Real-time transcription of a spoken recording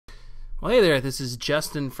Well, hey there, this is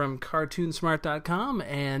Justin from CartoonSmart.com,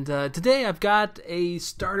 and today I've got a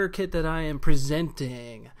starter kit that I am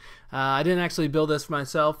presenting. I didn't actually build this for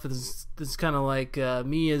myself. This is kind of like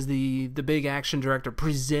me as the big action director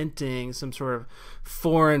presenting some sort of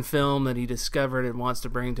foreign film that he discovered and wants to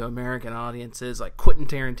bring to American audiences, like Quentin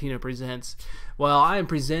Tarantino presents. Well, I am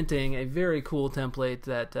presenting a very cool template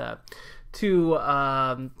that two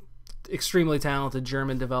extremely talented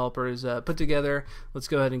German developers put together. Let's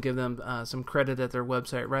go ahead and give them some credit at their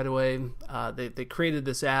website right away. They created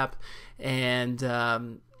this app, and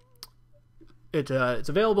it's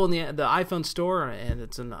available in the iPhone store, and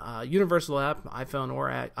it's an universal app, iPhone or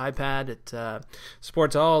iPad. It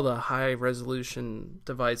supports all the high resolution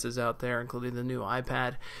devices out there, including the new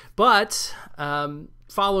iPad. But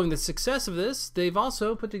following the success of this, they've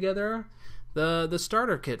also put together the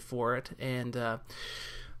starter kit for it, and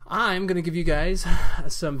I'm going to give you guys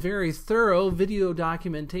some very thorough video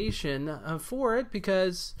documentation for it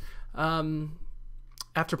because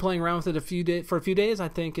after playing around with it for a few days, I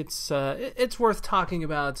think it's worth talking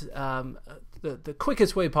about the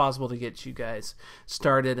quickest way possible to get you guys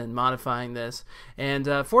started and modifying this. And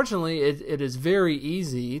fortunately, it is very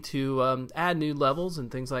easy to add new levels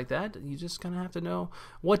and things like that. You just kind of have to know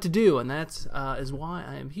what to do, and that is why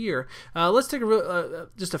I am here. Let's take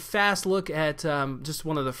just a fast look at just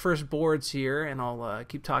one of the first boards here, and I'll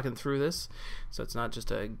keep talking through this. So it's not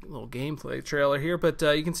just a little gameplay trailer here, but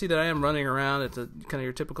you can see that I am running around. It's kind of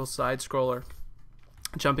your typical side scroller,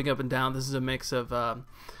 jumping up and down. This is a mix of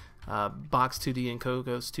Box 2D and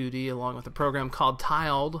Cogos 2D, along with a program called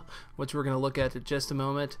Tiled, which we're going to look at in just a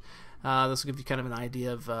moment. This will give you kind of an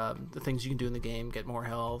idea of the things you can do in the game: get more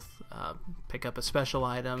health, pick up a special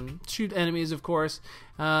item, shoot enemies, of course,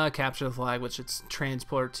 capture the flag, which it's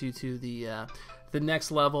transports you to the next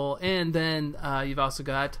level, and then you've also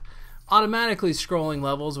got automatically scrolling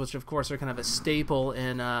levels, which of course are kind of a staple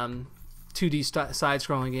in 2D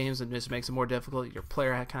side-scrolling games, and just makes it more difficult. Your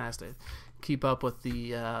player kind of has to keep up with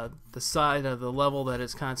the side of the level that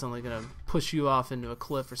is constantly going to push you off into a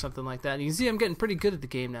cliff or something like that. And you can see I'm getting pretty good at the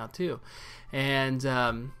game now too. And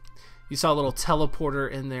you saw a little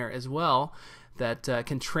teleporter in there as well that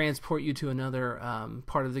can transport you to another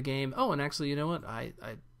part of the game. Oh, and actually, you know what? I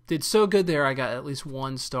did so good there, I got at least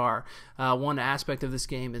 1 star. One aspect of this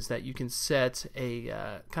game is that you can set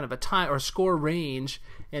a kind of a time or score range,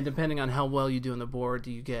 and depending on how well you do on the board,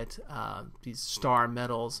 you get these star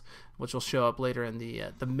medals, which will show up later in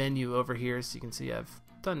the menu over here. So you can see I've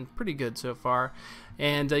done pretty good so far.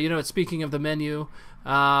 And you know, speaking of the menu,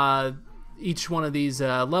 each one of these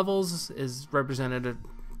levels is represented,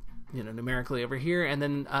 you know, numerically over here, and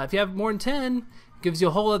then if you have more than 10, gives you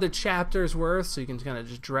a whole other chapter's worth, so you can kind of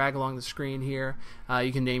just drag along the screen here.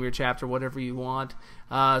 You can name your chapter whatever you want.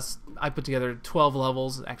 I put together 12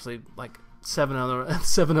 levels, actually like 7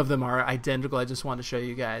 of them are identical. I just wanted to show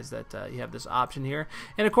you guys that you have this option here.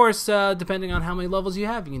 And of course, depending on how many levels you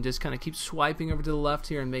have, you can just kind of keep swiping over to the left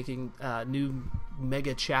here and making new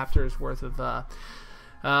mega chapters worth of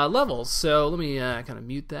levels. So let me kind of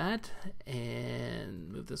mute that and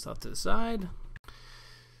move this off to the side.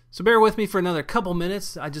 So bear with me for another couple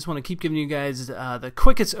minutes. I just want to keep giving you guys the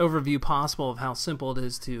quickest overview possible of how simple it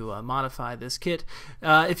is to modify this kit.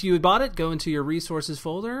 If you had bought it, go into your resources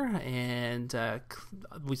folder, and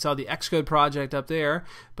we saw the Xcode project up there,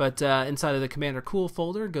 but inside of the Commander Cool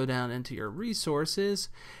folder, go down into your resources,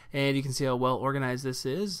 and you can see how well organized this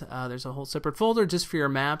is. There's a whole separate folder just for your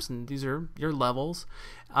maps, and these are your levels.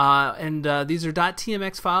 These are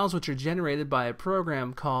 .tmx files, which are generated by a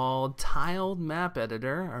program called Tiled Map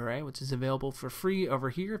Editor, all right, which is available for free over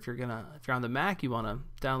here. If you're on the Mac, you want to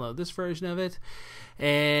download this version of it.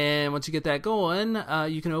 And once you get that going,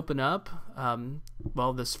 you can open up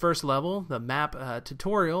well, this first level, the map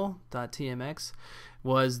tutorial.tmx,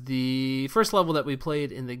 was the first level that we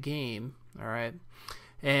played in the game, all right.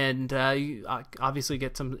 And you obviously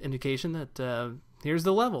get some indication that here's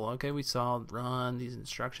the level. Okay, we saw run, these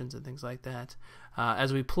instructions and things like that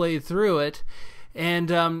as we played through it.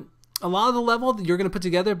 And a lot of the level you're going to put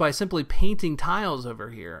together by simply painting tiles over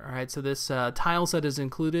here. All right, so this tile set is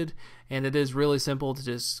included, and it is really simple to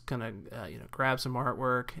just kind of you know, grab some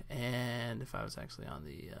artwork. And if I was actually on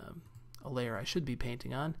a layer I should be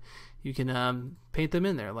painting on, you can paint them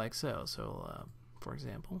in there like so. So for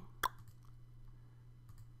example,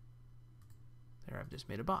 there I've just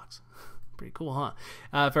made a box. Pretty cool, huh?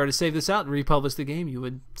 If I were to save this out and republish the game, you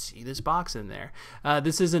would see this box in there.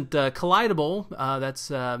 This isn't collidable. That's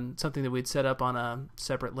something that we'd set up on a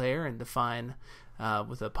separate layer and define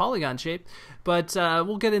with a polygon shape. But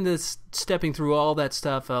we'll get into stepping through all that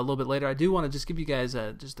stuff a little bit later. I do want to just give you guys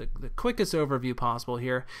just the quickest overview possible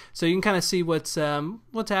here, so you can kind of see what's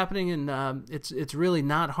happening, and it's really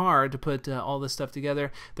not hard to put all this stuff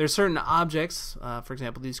together. There's certain objects, for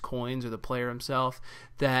example, these coins or the player himself,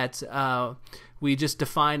 that we just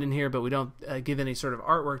define in here, but we don't give any sort of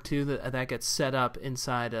artwork to that gets set up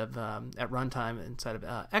inside of at runtime inside of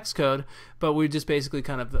Xcode. But we just basically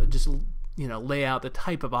kind of just lay out the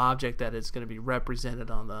type of object that is going to be represented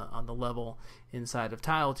on the level inside of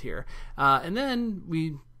tiled here, and then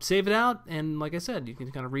we save it out, and like I said, you can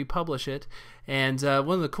kind of republish it. And one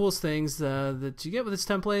of the coolest things that you get with this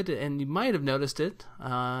template, and you might have noticed it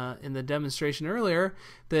in the demonstration earlier,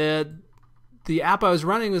 the app I was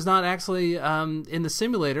running was not actually in the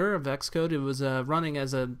simulator of Xcode. It was running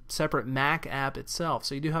as a separate Mac app itself.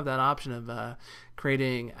 So you do have that option of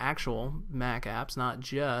creating actual Mac apps, not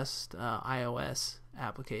just iOS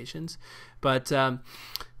applications. But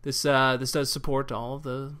this does support all of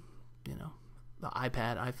the the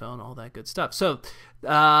iPad, iPhone, all that good stuff. So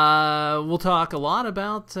we'll talk a lot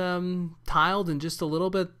about tiled in just a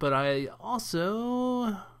little bit, but I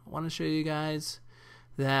also want to show you guys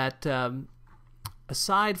that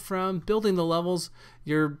aside from building the levels,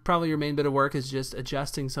 probably your main bit of work is just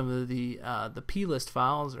adjusting some of the plist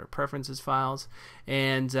files or preferences files.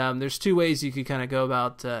 And there's two ways you could kind of go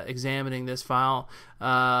about examining this file.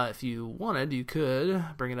 If you wanted, you could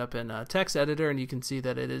bring it up in a text editor, and you can see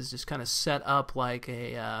that it is just kind of set up like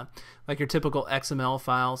like your typical XML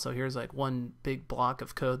file. So here's like one big block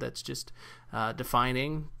of code that's just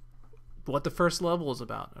defining what the first level is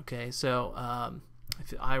about. Okay, so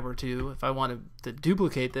if I wanted to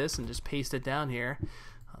duplicate this and just paste it down here,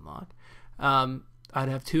 unlock, I'd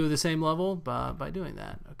have two of the same level by doing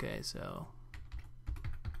that. Okay, so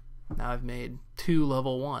now I've made two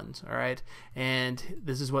level ones. All right, and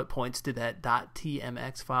this is what points to that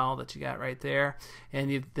 .tmx file that you got right there.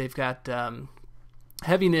 And they've got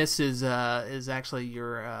heaviness is actually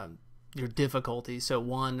your difficulty. So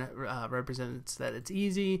 1 represents that it's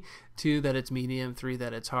easy, 2 that it's medium, 3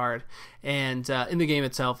 that it's hard. And in the game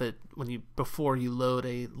itself, before you load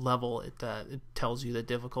a level, it tells you the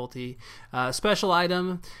difficulty. Special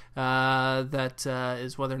item, that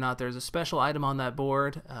is whether or not there's a special item on that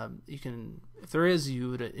board. You can, if there is, you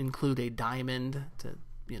would include a diamond to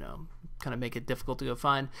kind of make it difficult to go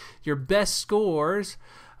find. Your best scores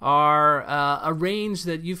are a range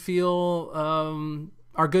that you feel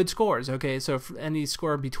are good scores. Okay, so for any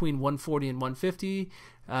score between 140 and 150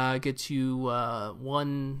 gets you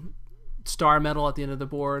 1 star medal at the end of the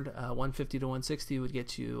board. 150 to 160 would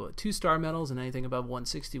get you 2 star medals, and anything above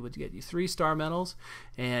 160 would get you 3 star medals.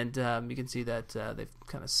 And you can see that they've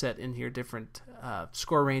kind of set in here different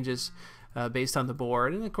score ranges based on the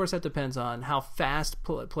board, and of course that depends on how fast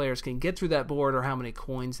players can get through that board or how many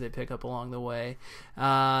coins they pick up along the way.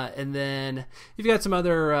 And then you've got some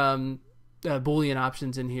other Boolean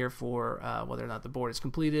options in here for whether or not the board is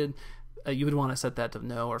completed. You would want to set that to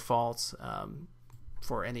no or false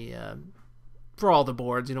for all the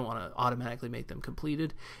boards. You don't want to automatically make them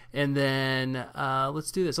completed. And then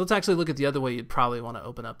let's do this. Let's actually look at the other way. You'd probably want to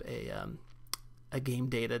open up a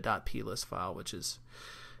GameData.plist file,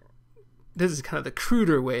 this is kind of the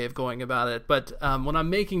cruder way of going about it. But when I'm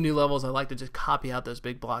making new levels, I like to just copy out those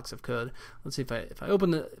big blocks of code. Let's see if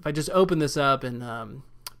I just open this up, and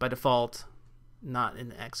by default, not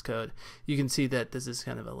in Xcode, you can see that this is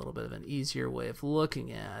kind of a little bit of an easier way of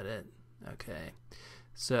looking at it. Okay,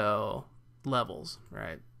 so levels,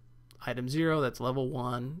 right? Item 0, that's level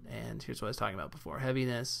 1, and here's what I was talking about before.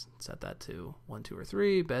 Heaviness, set that to 1, 2, or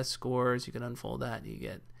 3. Best scores, you can unfold that, and you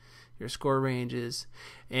get your score ranges.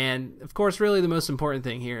 And of course, really the most important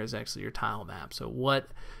thing here is actually your tile map. So what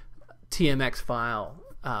TMX file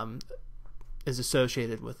is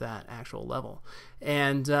associated with that actual level.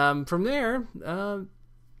 And from there,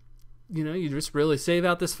 you just really save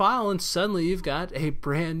out this file, and suddenly you've got a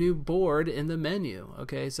brand new board in the menu.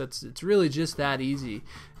 Okay, so it's really just that easy.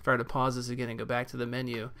 If I were to pause this again and go back to the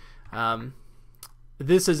menu,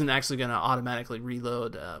 this isn't actually going to automatically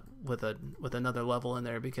reload with another level in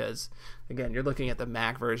there, because again, you're looking at the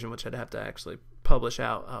Mac version, which I'd have to actually publish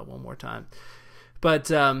out one more time.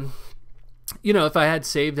 But if I had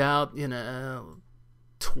saved out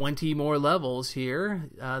 20 more levels here,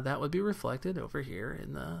 that would be reflected over here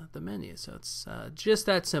in the menu. So it's just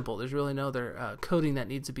that simple. There's really no other coding that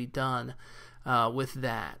needs to be done with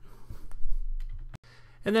that.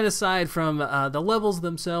 And then aside from the levels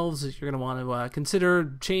themselves, you're going to want to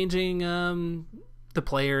consider changing the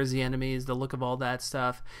players, the enemies, the look of all that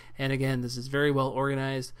stuff. And again, this is very well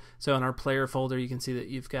organized. So in our player folder, you can see that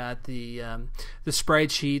you've got the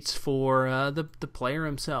sprite sheets for the player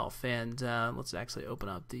himself. And let's actually open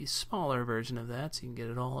up the smaller version of that so you can get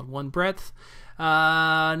it all in one breath.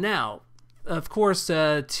 Now, of course,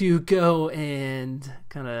 to go and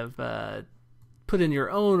kind of put in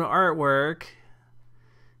your own artwork,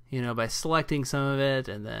 you know, by selecting some of it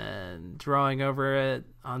and then drawing over it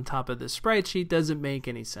on top of the sprite sheet doesn't make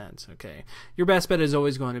any sense, okay? Your best bet is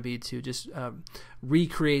always going to be to just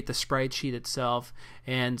recreate the sprite sheet itself,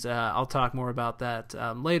 and I'll talk more about that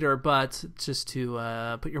later, but just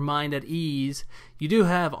to put your mind at ease, you do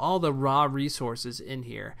have all the raw resources in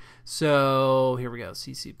here. So here we go,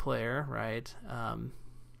 CC Player, right?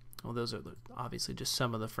 Well, those are obviously just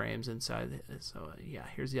some of the frames inside. So yeah,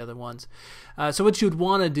 here's the other ones. So what you'd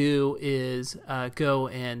want to do is go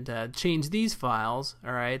and change these files,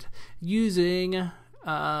 all right, using you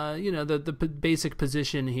know, the basic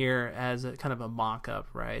position here as a kind of a mock-up,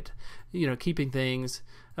 right? You know, keeping things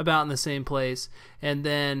about in the same place, and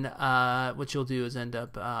then what you'll do is end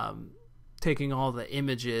up taking all the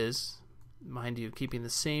images, mind you, keeping the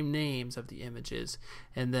same names of the images,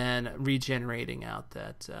 and then regenerating out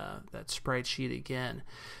that that sprite sheet again.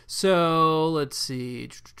 So let's see.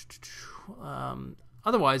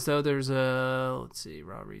 Otherwise, though, there's let's see,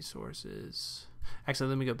 raw resources. Actually,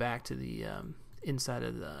 let me go back to the inside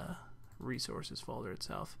of the resources folder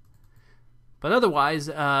itself. But otherwise,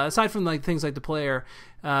 aside from like things like the player,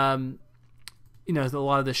 you know, a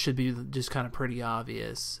lot of this should be just kind of pretty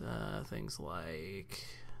obvious. Things like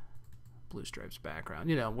blue stripes background,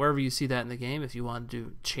 you know, wherever you see that in the game, if you want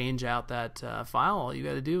to change out that file, all you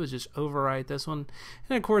got to do is just overwrite this one,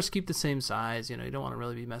 and of course keep the same size. You know, you don't want to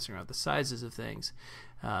really be messing around with the sizes of things,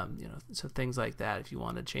 you know, so things like that. If you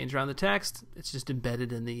want to change around the text, it's just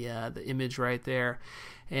embedded in the image right there.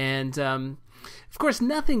 And of course,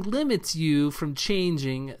 nothing limits you from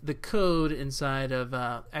changing the code inside of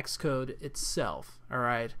Xcode itself, all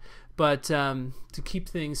right? But to keep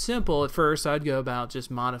things simple, at first I'd go about just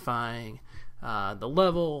modifying the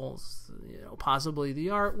levels, you know, possibly the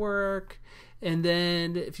artwork, and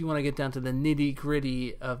then if you want to get down to the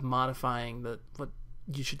nitty-gritty of modifying what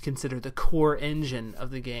you should consider the core engine of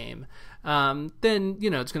the game, then, you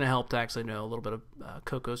know, it's going to help to actually know a little bit of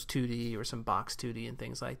Cocos 2D or some Box 2D and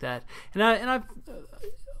things like that. And I've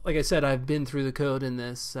like I said, I've been through the code in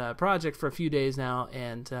this project for a few days now,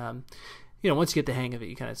 and you know, once you get the hang of it,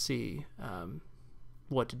 you kind of see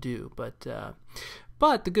what to do. But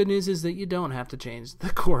the good news is that you don't have to change the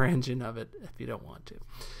core engine of it if you don't want to.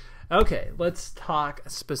 Okay, let's talk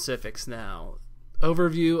specifics now.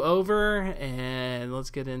 Overview over, and let's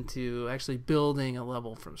get into actually building a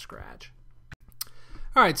level from scratch.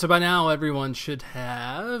 All right, so by now everyone should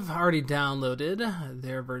have already downloaded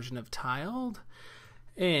their version of Tiled.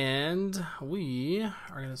 And we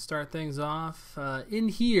are going to start things off in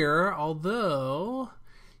here, although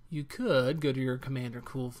you could go to your Commander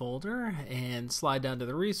Cool folder and slide down to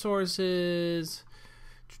the resources,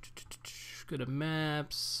 go to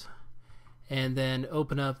maps, and then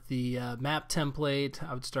open up the map template.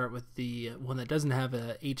 I would start with the one that doesn't have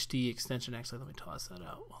a HD extension. Actually, let me toss that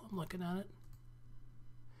out while I'm looking at it.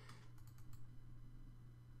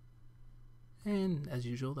 And as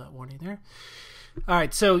usual, that warning there. All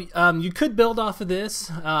right, so you could build off of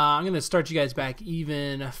this. I'm going to start you guys back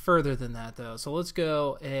even further than that, though. So let's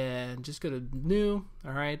go and just go to new.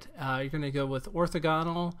 All right, you're going to go with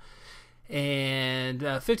orthogonal, and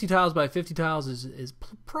 50 tiles by 50 tiles is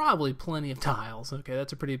probably plenty of tiles. Okay,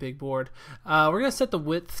 that's a pretty big board. We're going to set the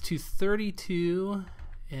width to 32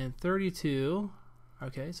 and 32.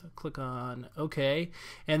 Okay, so click on OK,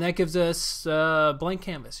 and that gives us blank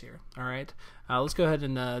canvas here. All right, let's go ahead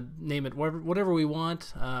and name it whatever we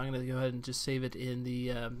want. I'm going to go ahead and just save it in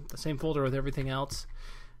the same folder with everything else.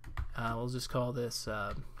 We'll just call this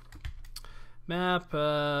map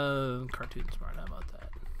cartoon smart. How about that?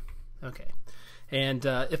 Okay. And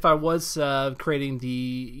if I was creating the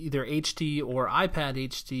either HD or iPad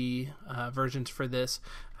HD versions for this,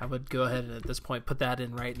 I would go ahead and at this point put that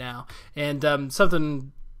in right now. And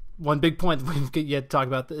one big point that we've yet to talk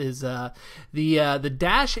about is the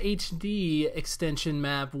Dash HD extension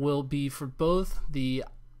map will be for both the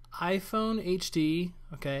iPhone HD,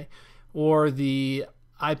 okay, or the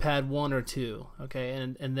iPad 1 or 2, okay,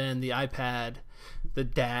 and then the iPad, the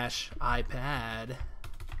Dash iPad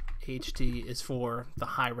HD is for the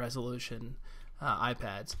high resolution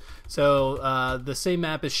iPads. So the same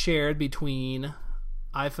map is shared between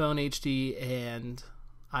iPhone HD and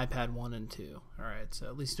iPad 1 and 2. All right, so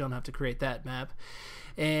at least you don't have to create that map.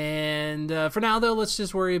 And for now, though, let's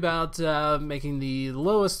just worry about making the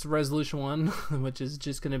lowest resolution one, which is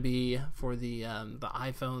just going to be for the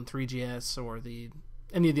iPhone 3GS or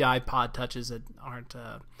any of the iPod touches that aren't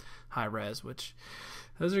high res, which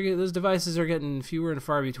those devices are getting fewer and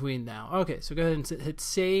far between now. Okay, so go ahead and hit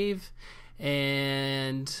save.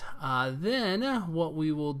 And then what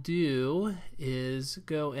we will do is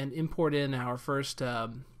go and import in our first,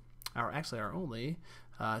 our only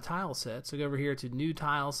tile set. So go over here to new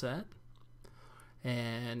tile set,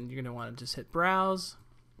 and you're going to want to just hit browse.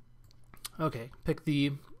 Okay, pick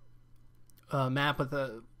the map with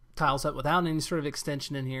the tile set without any sort of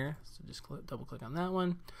extension in here. So just double click on that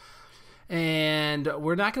one. And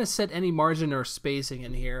we're not going to set any margin or spacing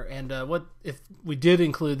in here. And what if we did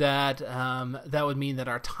include that? That would mean that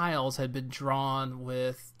our tiles had been drawn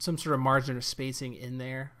with some sort of margin or spacing in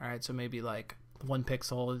there. All right, so maybe like 1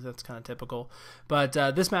 pixel. That's kind of typical. But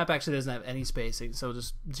this map actually doesn't have any spacing, so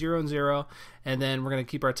just 0 and 0. And then we're going to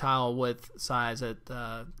keep our tile width size at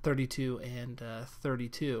 32 and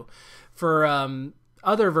 32. For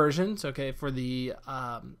other versions, okay, for the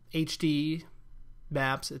HD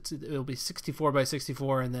maps, it'll be 64 by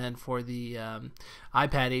 64, and then for the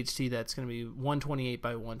iPad HD, that's going to be 128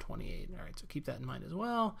 by 128. All right, so keep that in mind as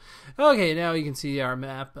well. Okay, now you can see our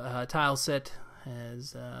map tile set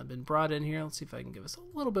has been brought in here. Let's see if I can give us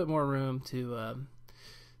a little bit more room to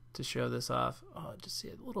show this off. Oh, just see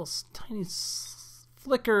a little tiny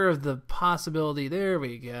flicker of the possibility. There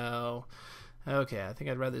we go. Okay, I think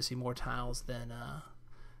I'd rather see more tiles than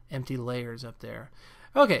empty layers up there.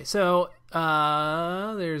 Okay, so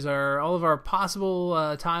there's all of our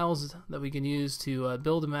possible tiles that we can use to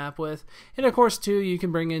build a map with. And of course, too, you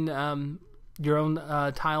can bring in your own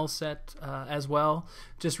tile set as well.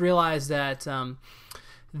 Just realize that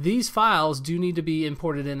these files do need to be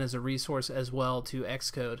imported in as a resource as well to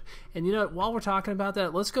Xcode. And you know, while we're talking about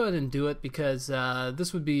that, let's go ahead and do it, because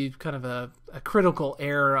this would be kind of a critical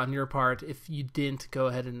error on your part if you didn't go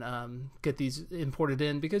ahead and get these imported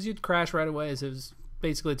in, because you'd crash right away, as it was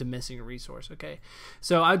basically it's a missing resource. Okay,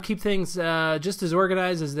 so I'd keep things just as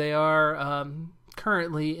organized as they are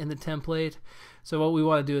currently in the template. So what we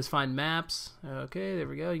want to do is find maps. Okay, there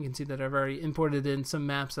we go. You can see that I've already imported in some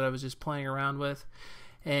maps that I was just playing around with,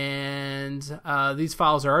 and these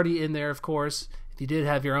files are already in there, of course. If you did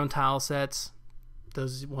have your own tile sets,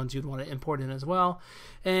 those ones you'd want to import in as well.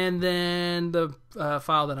 And then the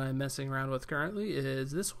file that I'm messing around with currently is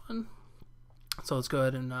this one. So let's go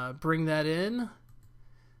ahead and bring that in.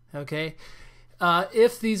 Okay,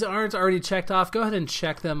 if these aren't already checked off, go ahead and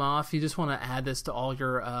check them off. You just want to add this to all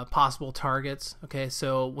your possible targets. Okay,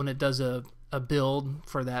 so when it does a build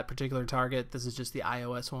for that particular target, this is just the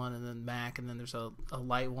iOS one, and then Mac, and then there's a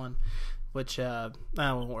light one, which I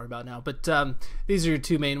won't worry about now. But these are your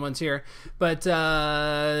two main ones here. But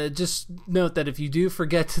just note that if you do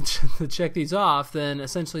forget to check these off, then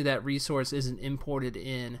essentially that resource isn't imported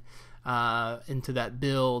in into that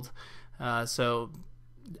build. So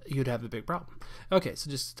you'd have a big problem. Okay, so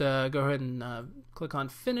just go ahead and click on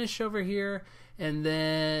finish over here, and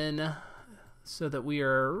then so that we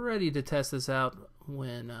are ready to test this out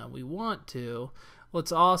when we want to,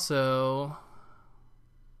 let's also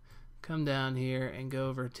come down here and go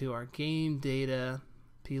over to our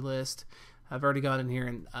GameData.plist. I've already gone in here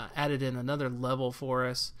and added in another level for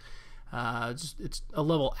us. It's a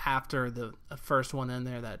level after the first one in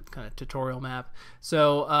there, that kind of tutorial map.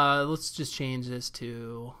 So let's just change this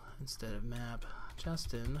to, instead of map,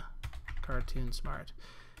 Justin Cartoon Smart.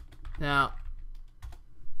 Now,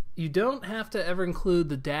 you don't have to ever include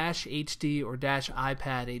the -HD or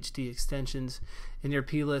 -iPad HD extensions in your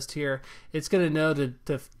plist here. It's going to know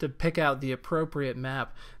to pick out the appropriate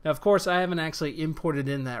map. Now, of course, I haven't actually imported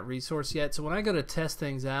in that resource yet, so when I go to test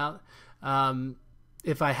things out,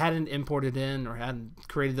 if I hadn't imported in or hadn't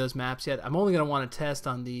created those maps yet, I'm only going to want to test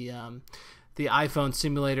on the iPhone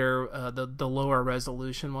simulator, the lower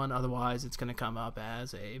resolution one. Otherwise, it's going to come up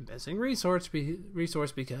as a missing resource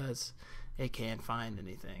because it can't find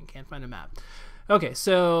anything, can't find a map. Okay,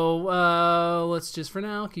 so let's just for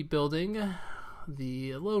now keep building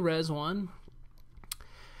the low res one,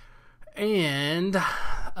 and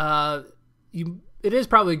it is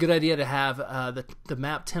probably a good idea to have the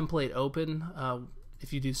map template open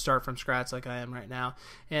if you do start from scratch like I am right now.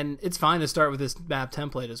 And it's fine to start with this map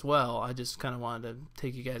template as well. I just kind of wanted to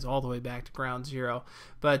take you guys all the way back to ground zero.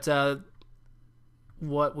 But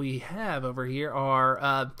what we have over here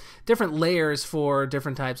are different layers for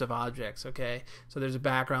different types of objects. Okay, so there's a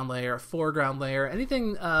background layer, a foreground layer.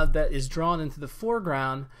 Anything that is drawn into the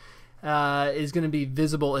foreground is going to be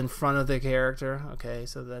visible in front of the character. Okay,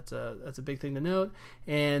 so that's a big thing to note.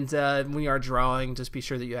 And when you are drawing, just be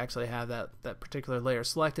sure that you actually have that particular layer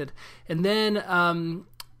selected. And then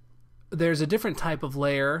there's a different type of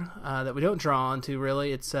layer that we don't draw onto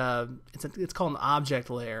really. It's called an object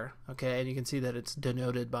layer. Okay, and you can see that it's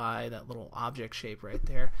denoted by that little object shape right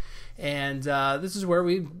there. And this is where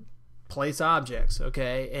we place objects.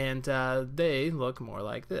 Okay, and they look more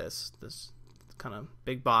like this kind of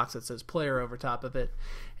big box that says player over top of it,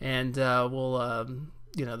 and we'll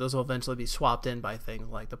those will eventually be swapped in by things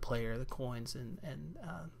like the player, the coins, and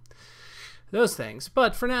those things.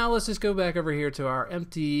 But for now, let's just go back over here to our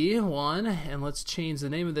empty one, and let's change the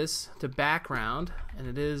name of this to background. And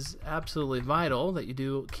it is absolutely vital that you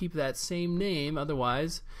do keep that same name,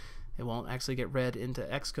 otherwise it won't actually get read into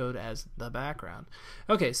Xcode as the background.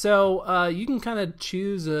 Okay, so you can kind of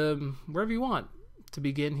choose wherever you want to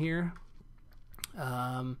begin here.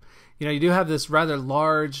 You do have this rather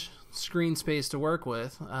large screen space to work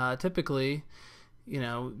with. Typically,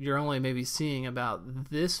 you're only maybe seeing about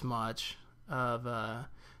this much of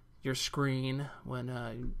your screen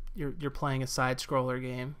when you're playing a side scroller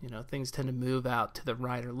game. Things tend to move out to the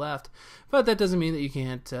right or left, but that doesn't mean that you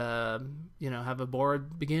can't have a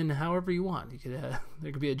board begin however you want. You could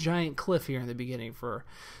there could be a giant cliff here in the beginning for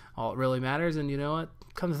all it really matters, and you know what,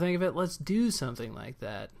 come to think of it, let's do something like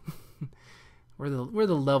that. We're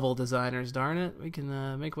the level designers, darn it. We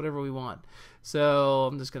can make whatever we want. So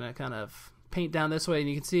I'm just gonna kind of paint down this way, and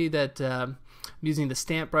you can see that I'm using the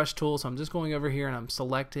stamp brush tool. So I'm just going over here and I'm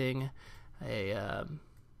selecting a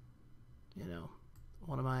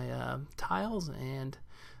one of my tiles and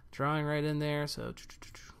drawing right in there. So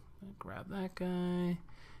grab that guy,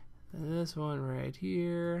 this one right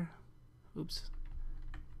here. Oops,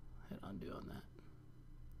 hit undo on that.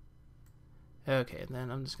 Okay, and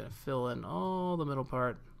then I'm just going to fill in all the middle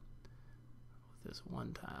part with this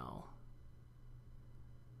one tile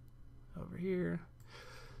over here.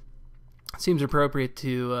 Seems appropriate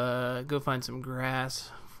to go find some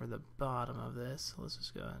grass for the bottom of this. So let's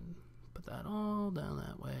just go ahead and put that all down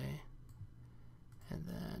that way, and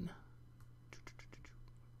then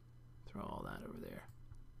throw all that over there.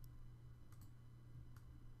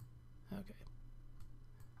 Okay,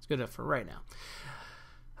 it's good enough for right now.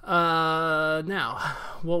 Now,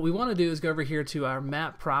 what we want to do is go over here to our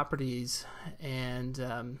map properties and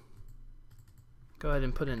go ahead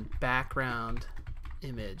and put in background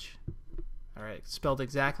image. All right, spelled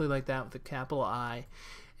exactly like that with a capital I,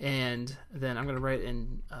 and then I'm going to write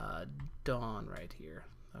in Dawn right here.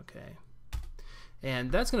 Okay,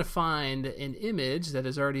 and that's going to find an image that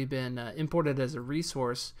has already been imported as a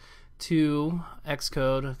resource to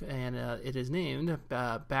Xcode, and it is named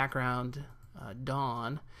background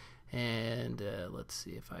Dawn. And let's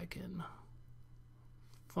see if I can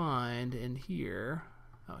find in here.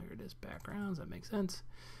 Oh, here it is, backgrounds. That makes sense.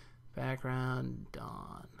 Background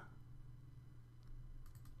Dawn.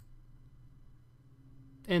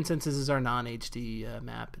 And since this is our non-HD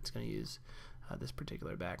map, it's going to use this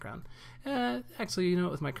particular background. Actually,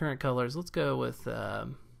 with my current colors, let's go with...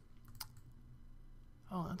 oh,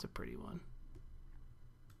 that's a pretty one.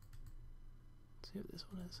 Let's see what this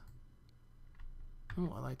one is.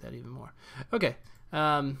 Oh, I like that even more. Okay,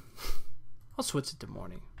 I'll switch it to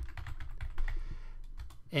morning.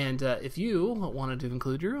 And if you wanted to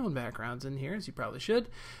include your own backgrounds in here, as you probably should,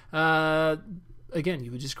 again,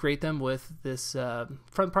 you would just create them with this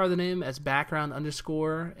front part of the name as background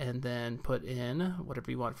underscore, and then put in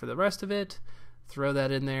whatever you want for the rest of it. Throw that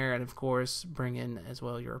in there, and of course, bring in as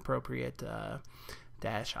well your appropriate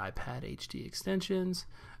dash iPad HD extensions.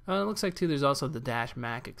 It looks like too there's also the dash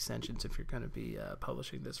Mac extensions if you're going to be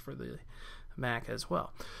publishing this for the Mac as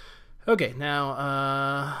well. Okay, now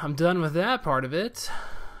I'm done with that part of it.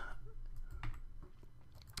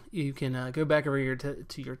 You can go back over here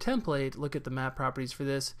to your template, look at the map properties for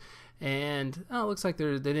this, and it looks like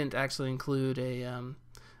they didn't actually include a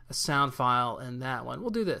sound file in that one. We'll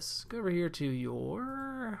do this. Go over here to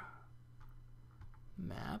your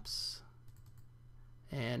maps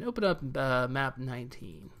and open up map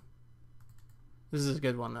 19. This is a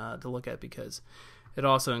good one to look at because it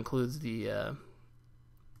also includes the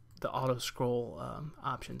auto scroll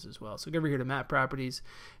options as well. So go over here to map properties,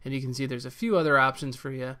 and you can see there's a few other options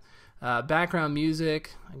for you. Background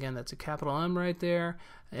music, again, that's a capital M right there,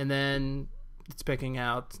 and then it's picking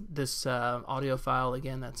out this audio file.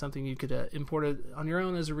 Again, that's something you could import it on your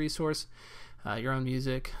own as a resource. Your own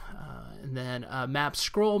music, and then map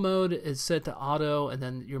scroll mode is set to auto, and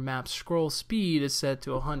then your map scroll speed is set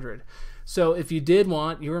to 100. So if you did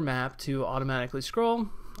want your map to automatically scroll,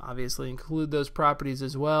 obviously include those properties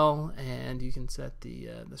as well, and you can set the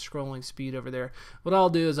scrolling speed over there. What I'll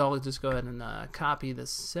do is I'll just go ahead and copy the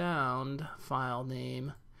sound file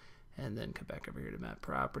name, and then come back over here to map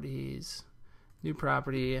properties, new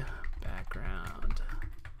property, background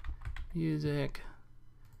music,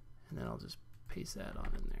 and then I'll just paste that on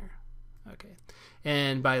in there. Okay,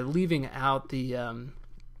 and by leaving out the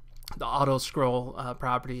auto scroll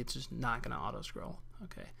property, it's just not going to auto scroll.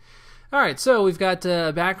 Okay. All right, so we've got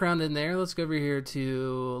background in there. Let's go over here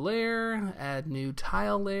to layer, add new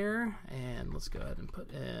tile layer, and let's go ahead and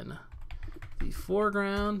put in the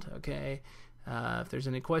foreground. Okay. If there's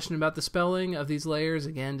any question about the spelling of these layers,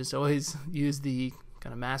 again, just always use the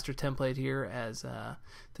kind of master template here as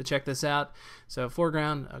to check this out. So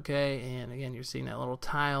foreground, okay, and again, you're seeing that little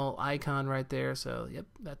tile icon right there. So yep,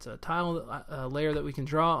 that's a tile layer that we can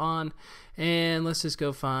draw on. And let's just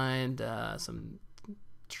go find some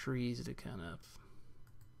trees to kind of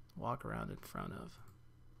walk around in front of.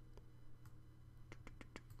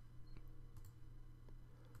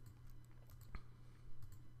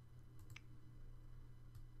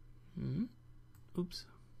 Oops,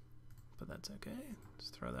 but that's okay.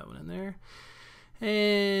 Just throw that one in there,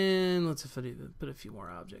 and let's put a few more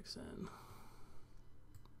objects in.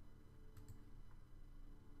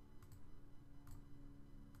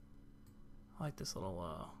 I like this little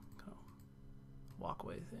kind of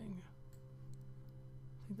walkway thing.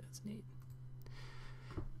 I think that's neat.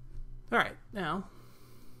 All right, now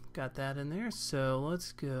got that in there. So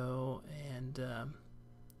let's go and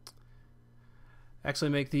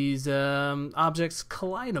actually make these objects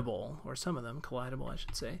collidable, or some of them collidable, I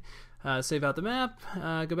should say. Save out the map,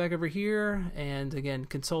 go back over here, and again,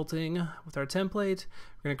 consulting with our template,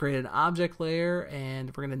 we're going to create an object layer,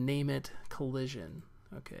 and we're going to name it collision.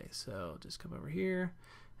 Okay, so just come over here,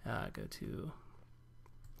 go to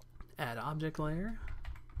add object layer,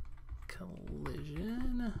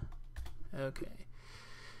 collision. Okay,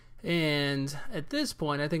 and at this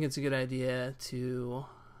point, I think it's a good idea to,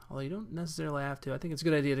 although you don't necessarily have to, I think it's a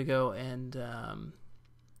good idea to go and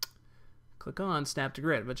click on snap to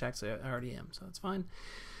grid, which actually I already am, so that's fine.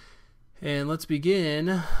 And let's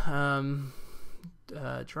begin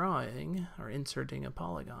drawing or inserting a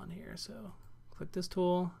polygon here. So click this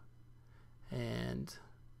tool, and I'm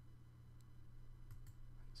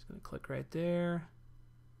just going to click right there,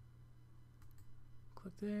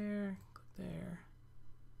 click there, click there,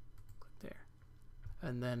 click there.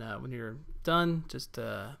 And then when you're done, just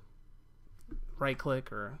right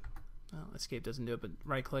click, or well, escape doesn't do it, but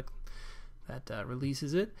right click, that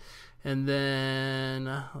releases it. And then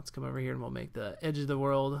let's come over here and we'll make the edge of the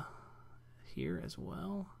world here as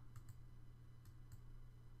well.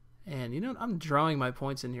 And you know, I'm drawing my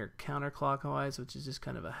points in here counterclockwise, which is just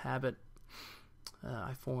kind of a habit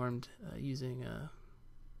I formed using a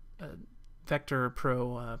Vector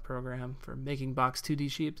Pro program for making box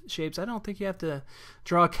 2D shapes. I don't think you have to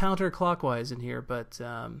draw counterclockwise in here, but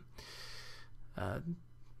I'm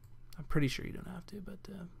pretty sure you don't have to, but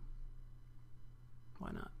why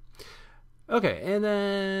not? Okay, and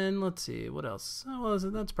then let's see, what else? Oh, well,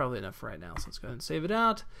 that's probably enough for right now, so let's go ahead and save it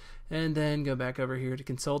out, and then go back over here to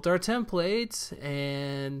consult our template,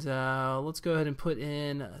 and let's go ahead and put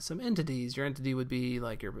in some entities. Your entity would be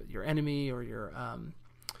like your enemy or your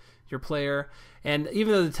player. And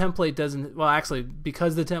even though the template doesn't, well, actually,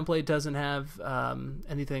 because the template doesn't have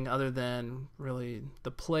anything other than really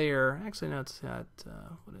the player. Actually, no, it's got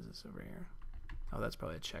what is this over here? Oh, that's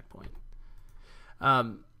probably a checkpoint.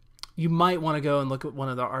 You might want to go and look at one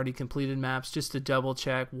of the already completed maps just to double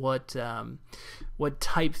check what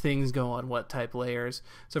type things go on what type layers.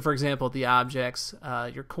 So for example, the objects,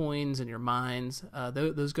 your coins and your mines,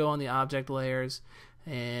 those go on the object layers.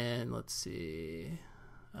 And let's see,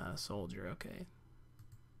 soldier, okay.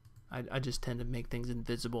 I just tend to make things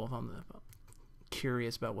invisible if I'm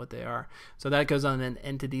curious about what they are. So that goes on an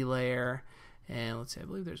entity layer. And let's see, I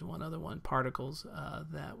believe there's one other one, particles.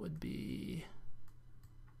 That would be...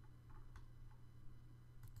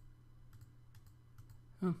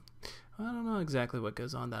 I don't know exactly what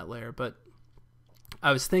goes on that layer, but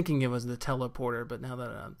I was thinking it was the teleporter, but now that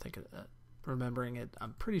I'm remembering it,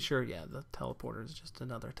 I'm pretty sure, yeah, the teleporter is just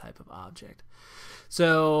another type of object.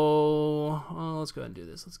 So let's go ahead and do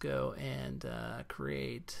this. Let's go and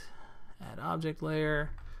create, add object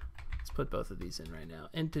layer. Let's put both of these in right now.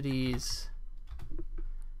 Entities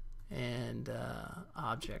and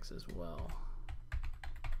objects as well.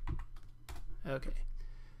 Okay.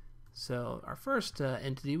 So our first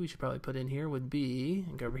entity we should probably put in here would be,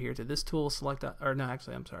 and go over here to this tool, select, or no,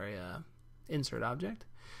 actually, I'm sorry, insert object.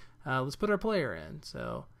 Let's put our player in.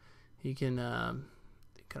 So he can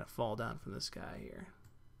kind of fall down from the sky here.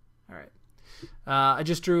 All right. I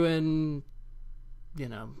just drew in, you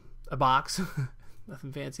know, a box.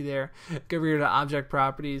 Nothing fancy there. Go over here to Object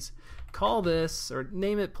Properties. Call this, or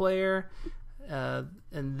name it player. And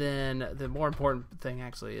then the more important thing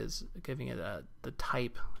actually is giving it the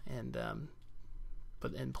type, and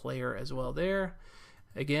put in player as well there.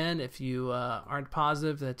 Again, if you aren't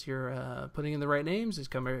positive that you're putting in the right names,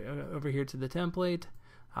 just come over here to the template,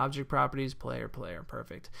 Object Properties, player,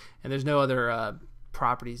 perfect. And there's no other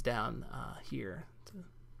properties down here to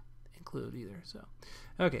include either. So,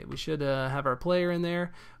 okay, we should have our player in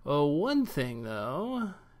there. Oh, one thing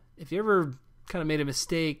though, if you ever kind of made a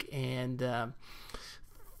mistake and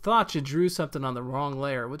thought you drew something on the wrong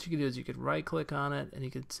layer, what you could do is you could right click on it and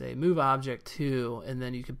you could say move object to, and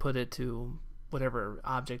then you could put it to whatever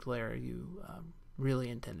object layer you really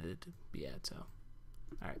intended it to be at. So,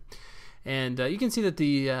 all right, and you can see that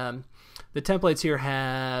the templates here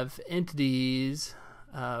have entities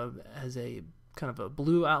as a kind of a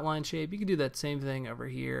blue outline shape. You can do that same thing over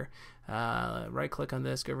here. Right click on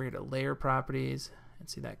this, go over here to layer properties, and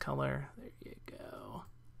see that color. There you go.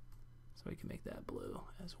 So we can make that blue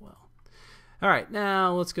as well. All right,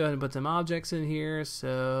 now let's go ahead and put some objects in here.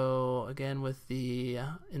 So again, with the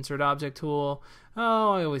insert object tool, I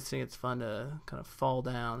always think it's fun to kind of fall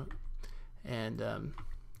down, and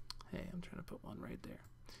hey, I'm trying to put one right there,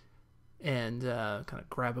 and kind of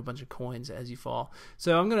grab a bunch of coins as you fall.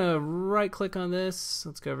 So I'm gonna right click on this.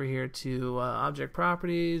 Let's go over here to object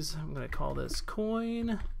properties. I'm gonna call this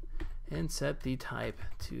coin and set the type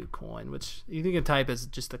to coin, which you think of type as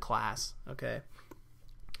just a class. Okay.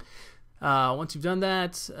 Once you've done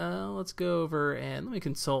that, let's go over and let me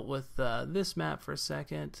consult with this map for a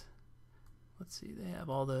second. Let's see, they have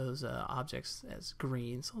all those objects as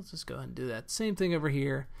green, so let's just go ahead and do that. Same thing over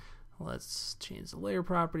here. Let's change the layer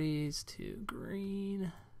properties to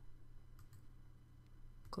green.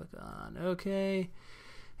 Click on OK.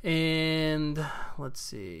 And let's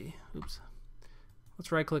see. Oops.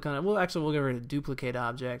 Let's right click on it. We'll go over to duplicate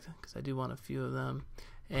object because I do want a few of them.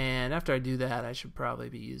 And after I do that, I should probably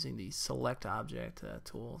be using the select object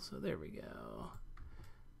tool. So there we go.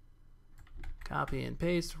 Copy and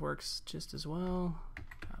paste works just as well.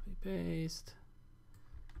 Copy, paste.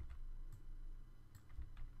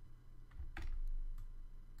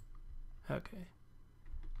 Okay.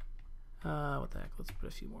 What the heck? Let's put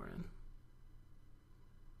a few more in.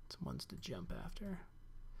 Some ones to jump after.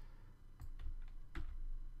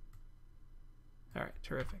 All right,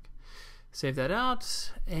 terrific. Save that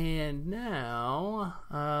out, and now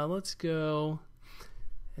let's go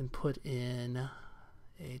and put in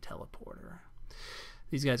a teleporter.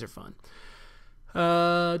 These guys are fun.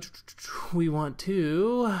 We want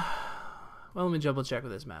to, well, let me double check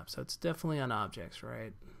with this map. So it's definitely on objects,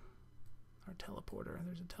 right? Our teleporter.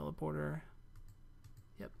 There's a teleporter.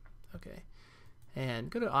 Yep. Okay. And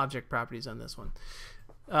go to object properties on this one.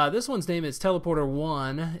 This one's name is teleporter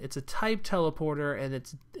 1. It's a type teleporter, and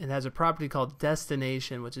it has a property called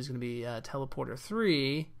destination, which is going to be teleporter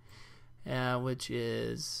 3, which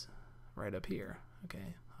is right up here.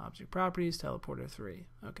 Okay, object properties, teleporter 3.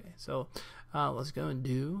 Okay, so let's go and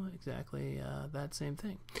do exactly that same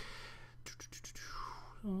thing.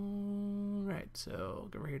 All right, so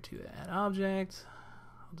go over here to add object.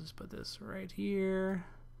 I'll just put this right here.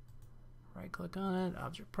 Right click on it,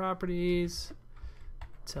 object properties.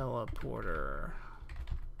 Teleporter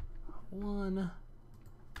 1,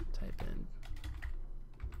 type in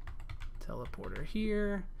teleporter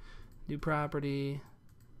here, new property,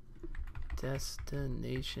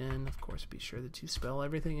 destination. Of course, be sure that you spell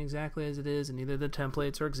everything exactly as it is in either the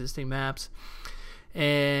templates or existing maps.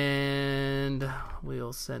 And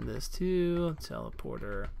we'll send this to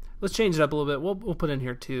teleporter. Let's change it up a little bit. We'll put in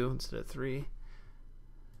here 2 instead of 3.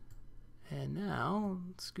 And now,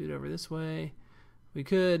 let's scoot over this way. We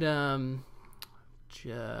could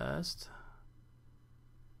just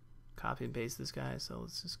copy and paste this guy. So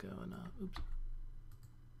let's just go and oops,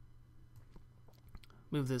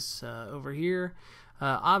 move this over here.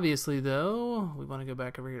 Obviously, though, we want to go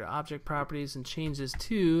back over here to object properties and change this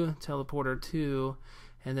to teleporter 2,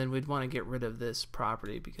 and then we'd want to get rid of this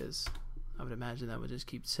property because I would imagine that would just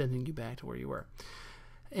keep sending you back to where you were.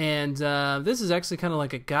 And this is actually kind of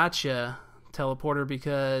like a gotcha teleporter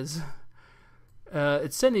because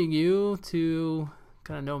it's sending you to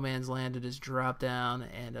kind of no man's land to just drop down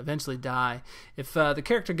and eventually die. If the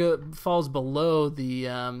character falls below the,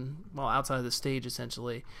 well, outside of the stage,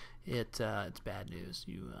 essentially, it's bad news.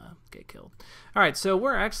 You get killed. All right, so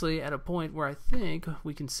we're actually at a point where I think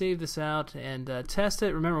we can save this out and test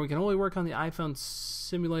it. Remember, we can only work on the iPhone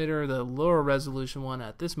simulator, the lower resolution one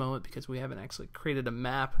at this moment, because we haven't actually created a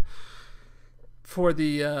map for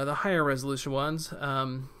the higher resolution ones.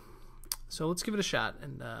 So let's give it a shot,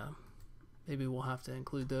 and maybe we'll have to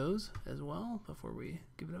include those as well before we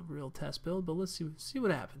give it a real test build. But let's see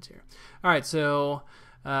what happens here. All right, so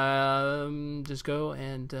just go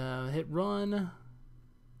and hit run.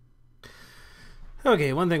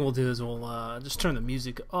 Okay, one thing we'll do is we'll just turn the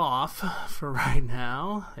music off for right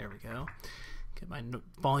now. There we go. Get my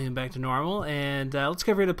volume back to normal, and let's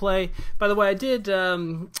get ready to play. By the way, I did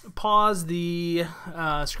pause the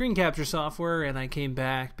screen capture software, and I came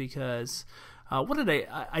back because what did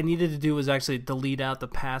I needed to do was actually delete out the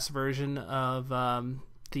past version of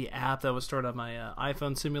the app that was stored on my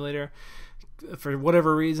iPhone simulator. For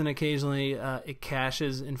whatever reason, occasionally it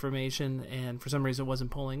caches information, and for some reason it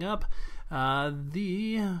wasn't pulling up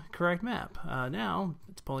the correct map. Now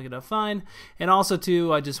it's pulling it up fine. And also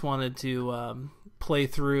too, I just wanted to play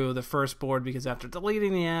through the first board, because after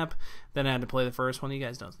deleting the app, then I had to play the first one. You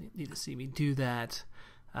guys don't need to see me do that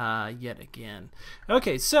yet again.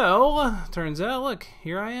 Okay, so turns out, look,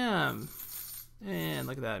 here I am, and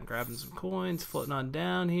look at that, I'm grabbing some coins, floating on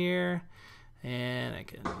down here, and I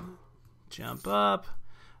can jump up.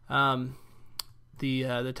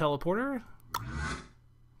 The teleporter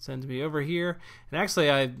sends me over here, and actually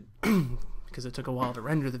I because it took a while to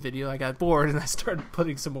render the video, I got bored and I started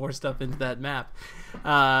putting some more stuff into that map.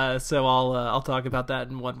 So I'll talk about that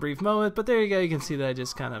in one brief moment. But there you go. You can see that I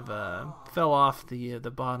just kind of fell off the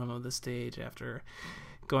bottom of the stage after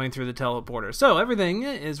going through the teleporter. So everything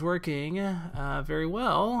is working very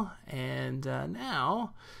well, and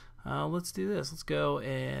now let's do this. Let's go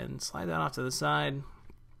and slide that off to the side,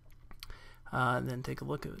 and then take a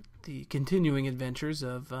look at the continuing adventures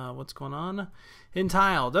of what's going on in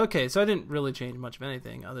Tiled. Okay, so I didn't really change much of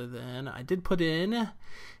anything other than I did put in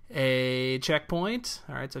a checkpoint.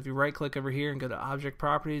 All right, so if you right click over here and go to object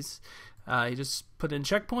properties, you just put in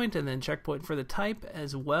checkpoint, and then checkpoint for the type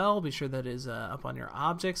as well. Be sure that is up on your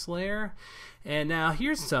objects layer. And now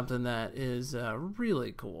here's something that is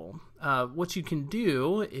really cool. What you can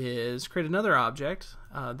do is create another object.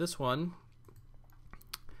 This one,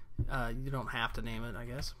 you don't have to name it, I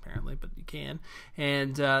guess, apparently, but you can.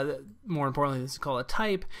 And more importantly, this is called a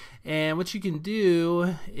type. And what you can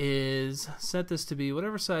do is set this to be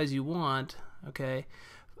whatever size you want, okay?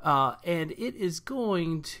 And it is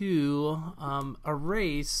going to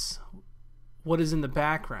erase what is in the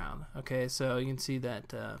background, okay? So you can see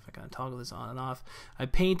that if I kind of toggle this on and off, I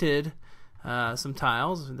painted some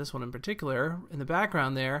tiles, this one in particular, in the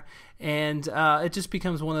background there, and it just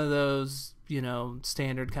becomes one of those, you know,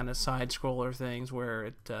 standard kind of side scroller things where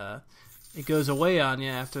it goes away on you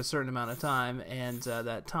after a certain amount of time, and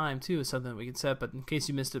that time too is something that we can set. But in case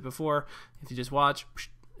you missed it before, if you just watch,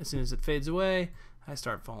 as soon as it fades away, I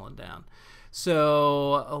start falling down.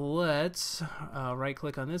 So let's right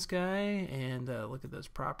click on this guy and look at those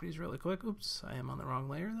properties really quick. Oops, I am on the wrong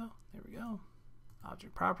layer though. There we go.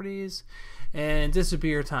 Object properties and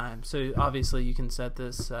disappear time. So obviously you can set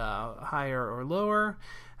this higher or lower.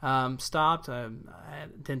 Stopped. I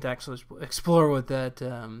didn't actually explore what that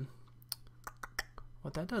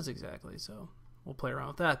does exactly, so we'll play around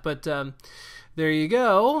with that. But there you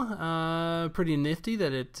go. Pretty nifty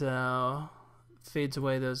that it fades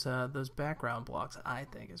away those background blocks. I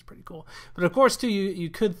think is pretty cool. But of course, too,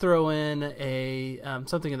 you could throw in a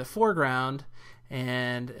something in the foreground.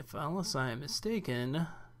 And unless I am mistaken,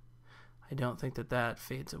 I don't think that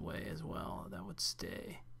fades away as well. That would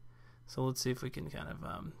stay. So let's see if we can kind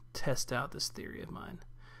of test out this theory of mine.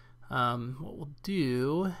 What we'll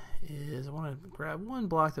do is I want to grab one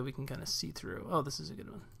block that we can kind of see through. Oh, this is a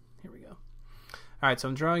good one. Here we go. All right, so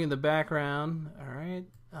I'm drawing in the background. All right,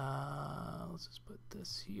 let's just put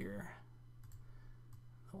this here.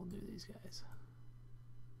 We'll do these guys.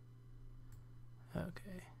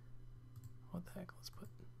 Okay. What the heck? Let's put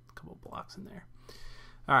a couple blocks in there.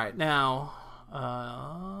 All right, now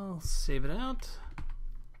I'll save it out.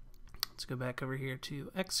 Let's go back over here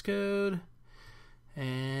to Xcode,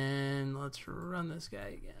 and let's run this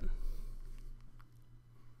guy again.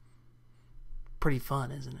 Pretty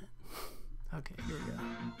fun, isn't it? Okay, here we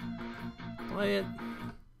go. Play it.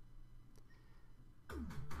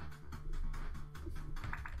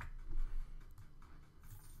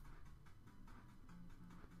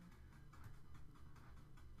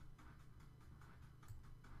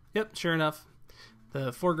 Yep, sure enough,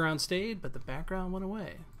 the foreground stayed, but the background went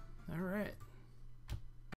away. All right.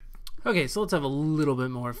 Okay, so let's have a little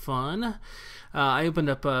bit more fun. I opened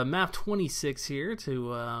up map 26 here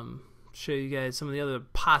to show you guys some of the other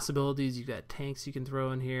possibilities. You've got tanks you can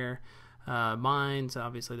throw in here, mines,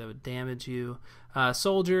 obviously that would damage you,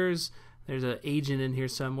 soldiers. There's an agent in here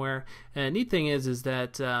somewhere. And the neat thing is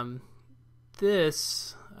that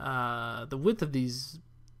this, the width of these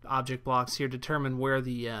object blocks here determine where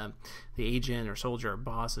the agent or soldier or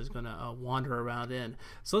boss is going to wander around in.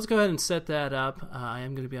 So let's go ahead and set that up. I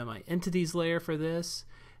am going to be on my entities layer for this,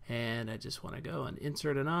 and I just want to go and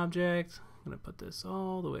insert an object. I'm going to put this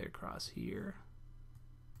all the way across here.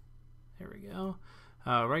 There we go.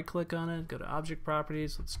 Right click on it, go to object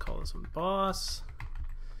properties. Let's call this one boss.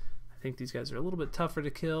 I think these guys are a little bit tougher to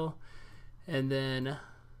kill. And then,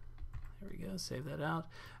 there we go, save that out.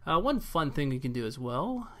 One fun thing you can do as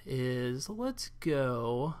well is, let's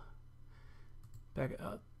go back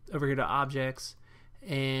up over here to objects,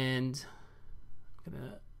 and I'm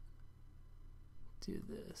gonna do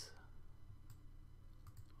this.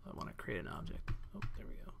 I want to create an object. Oh, there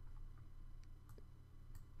we go.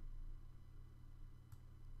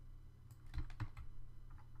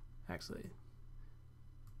 Actually,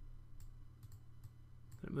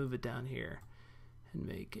 I'm gonna move it down here and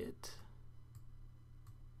make it,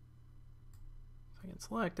 if I can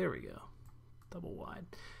select, there we go, double wide.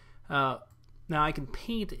 Now I can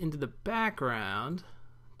paint into the background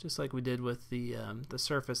just like we did with the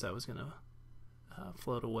surface that was gonna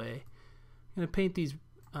float away. I'm gonna paint these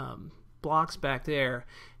blocks back there,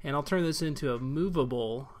 and I'll turn this into a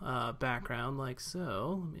movable background like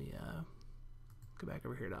so. Let me go back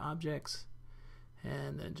over here to objects,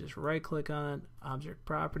 and then just right click on it, object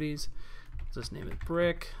properties, just name it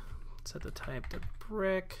brick, set the type to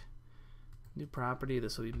brick, new property,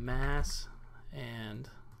 this will be mass, and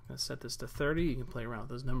I'm going to set this to 30. You can play around with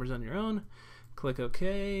those numbers on your own. Click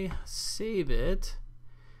OK, save it,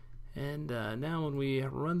 and now when we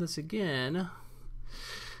run this again,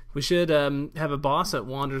 we should have a boss that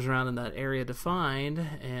wanders around in that area defined,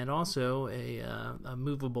 and also a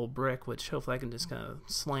movable brick, which hopefully I can just kind of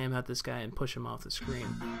slam at this guy and push him off the screen.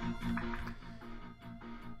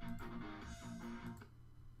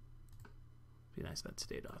 Be nice if that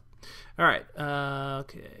stayed off. All right,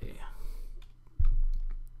 okay.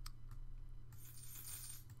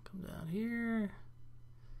 Come down here.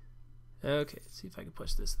 Okay, let's see if I can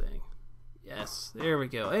push this thing. Yes, there we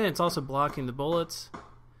go. And it's also blocking the bullets.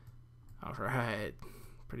 All right,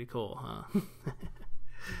 pretty cool, huh?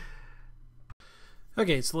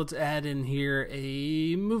 Okay, so let's add in here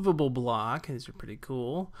a movable block. These are pretty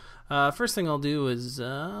cool. First thing I'll do is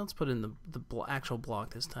let's put in the actual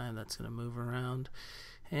block this time that's going to move around.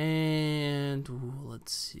 And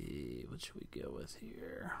let's see, what should we go with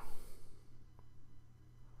here?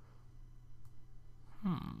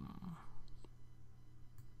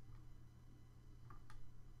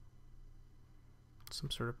 Some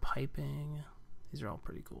sort of piping. These are all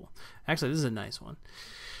pretty cool. Actually, this is a nice one.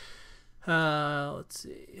 Let's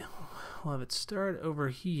see. We'll have it start over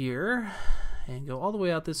here and go all the way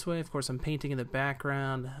out this way. Of course, I'm painting in the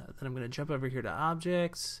background. Then I'm going to jump over here to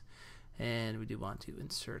objects, and we do want to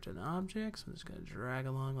insert an object. So I'm just going to drag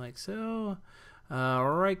along like so.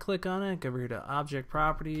 Right click on it, go over here to object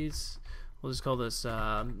properties. We'll just call this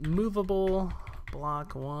movable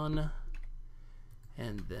block 1,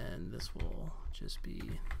 and then this will just be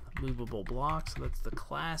movable block, so that's the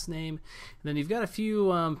class name. And then you've got a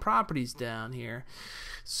few properties down here.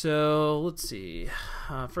 So let's see.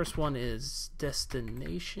 First one is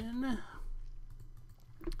destination,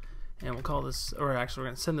 and we'll call this, or actually we're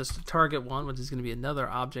going to send this to target 1, which is going to be another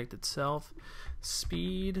object itself.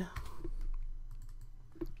 Speed.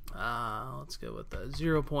 Let's go with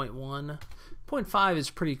 0.1. 0.5 is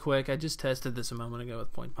pretty quick. I just tested this a moment ago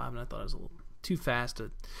with 0.5, and I thought it was a little too fast to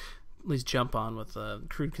at least jump on with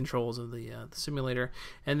crude controls of the simulator.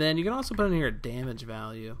 And then you can also put in here a damage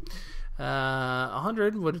value.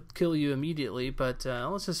 100 would kill you immediately, but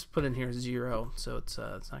let's just put in here 0, so it's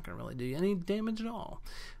not going to really do you any damage at all.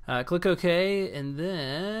 Click OK, and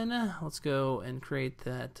then let's go and create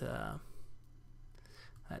that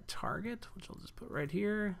that target, which I'll just put right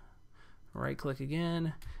here. Right click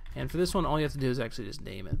again, and for this one all you have to do is actually just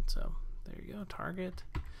name it. So there you go, target.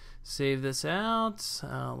 Save this out.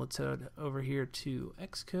 Let's head over here to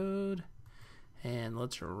Xcode, and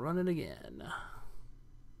let's run it again.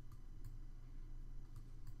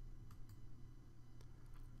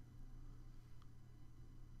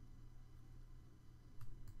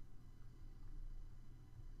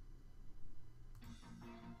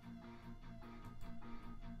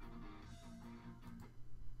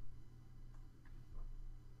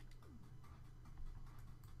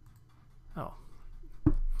 Oh,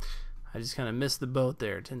 I just kind of missed the boat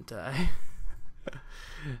there, didn't I?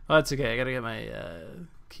 Well, that's okay. I gotta get my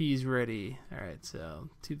keys ready. All right, so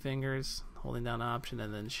 2 fingers, holding down Option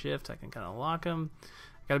and then Shift. I can kind of lock them.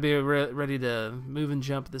 Gotta be ready to move and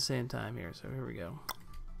jump at the same time here. So here we go.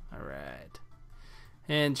 All right,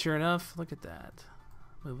 And sure enough, look at that.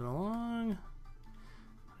 Moving along.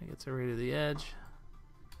 I get right to the edge.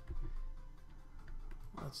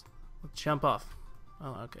 Let's jump off.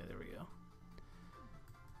 Oh, okay, there we go.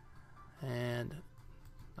 And,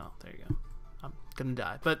 oh, there you go. I'm gonna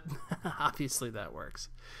die, but obviously that works.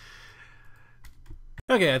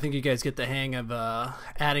 Okay, I think you guys get the hang of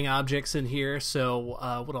adding objects in here,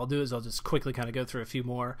 so what I'll do is I'll just quickly kind of go through a few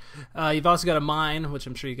more. You've also got a mine, which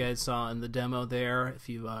I'm sure you guys saw in the demo there. If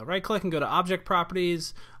you right-click and go to Object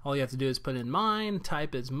Properties, all you have to do is put in mine,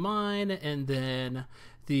 type is mine, and then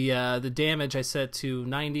the damage I set to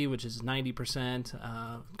 90, which is 90%.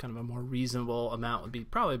 Kind of a more reasonable amount would be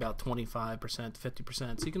probably about 25%,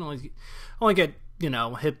 50%. So you can only get, you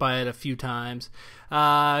know, hit by it a few times.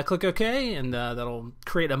 Click OK, and that'll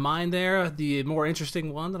create a mine there. The more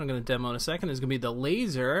interesting one that I'm going to demo in a second is going to be the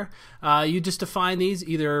laser. You just define these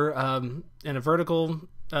either in a vertical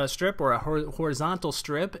strip or a horizontal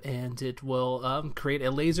strip, and it will create a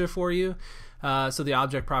laser for you. So the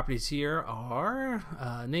object properties here are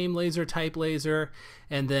name laser, type laser,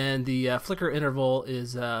 and then the flicker interval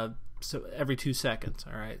is so every 2 seconds.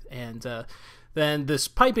 All right, and then this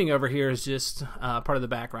piping over here is just part of the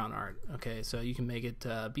background art. Okay, so you can make it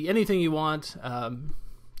be anything you want.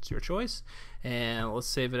 It's your choice. And let's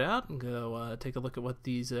save it out and go take a look at what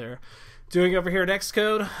these are doing over here in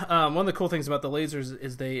Xcode. One of the cool things about the lasers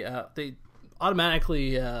is they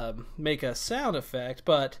automatically make a sound effect,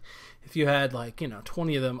 but if you had, like, you know,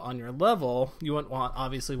 20 of them on your level, you wouldn't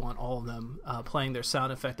obviously want all of them playing their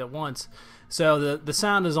sound effect at once. So the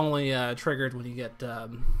sound is only triggered when you get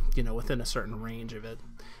you know, within a certain range of it.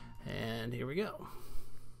 And here we go.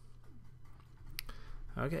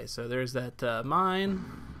 Okay, so there's that mine.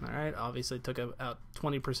 All right, obviously took out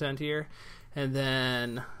 20% here, and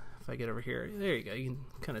then if I get over here, there you go. You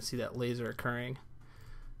can kind of see that laser occurring.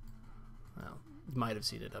 Well, you might have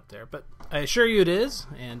seen it up there, but I assure you it is.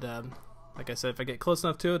 And like I said, if I get close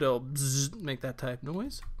enough to it, it'll bzzz, make that type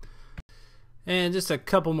noise. And just a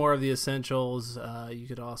couple more of the essentials. You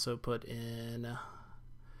could also put in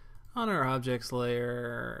on our objects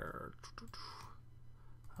layer,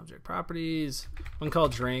 object properties, one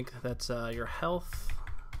called drink. That's your health,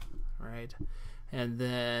 right? And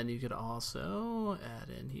then you could also add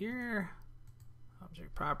in here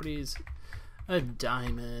object properties, a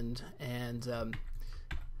diamond, and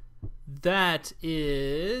that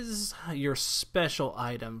is your special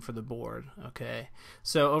item for the board. Okay,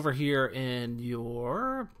 so over here in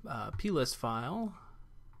your plist file,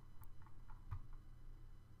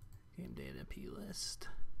 GameData.plist,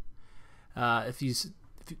 if you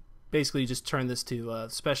basically just turn this to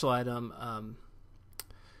special item.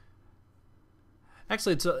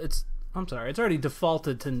 Actually, I'm sorry, it's already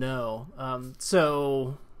defaulted to no.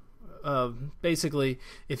 So basically,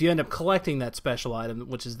 if you end up collecting that special item,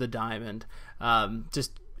 which is the diamond,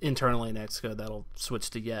 just internally in Xcode, that'll switch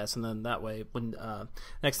to yes, and then that way, when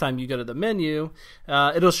next time you go to the menu,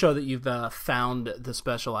 it'll show that you've found the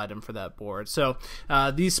special item for that board. So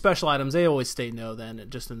these special items, they always stay no then,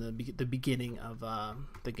 just in the beginning of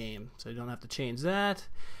the game, so you don't have to change that.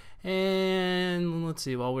 And let's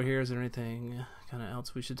see, while we're here, is there anything kind of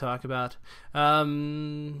else we should talk about?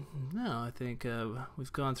 No, I think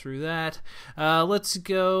we've gone through that. Let's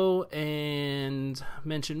go and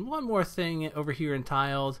mention one more thing over here in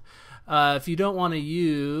tiled. If you don't want to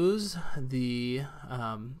use the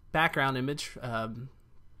background image,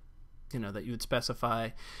 you know, that you would specify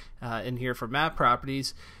in here for map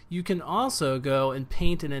properties, you can also go and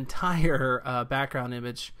paint an entire background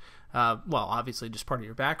image. Well, obviously just part of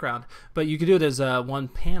your background, but you could do it as one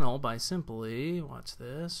panel by simply, watch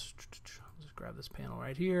this, just grab this panel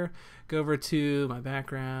right here, go over to my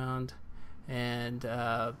background, and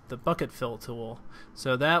the bucket fill tool.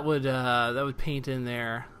 So that would paint in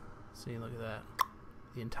there. See, look at that.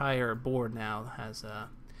 The entire board now has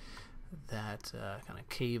that kind of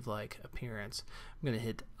cave-like appearance. I'm going to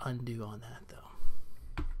hit undo on that, though.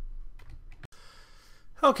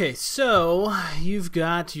 Okay, so you've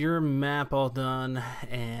got your map all done,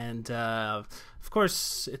 and of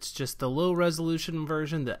course it's just the low resolution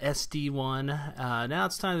version, the SD one. Now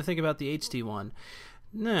it's time to think about the HD one.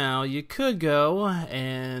 Now you could go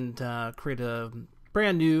and create a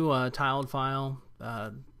brand new tiled file.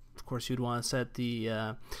 Of course, you'd want to set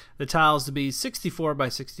the tiles to be 64 by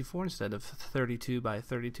 64 instead of 32 by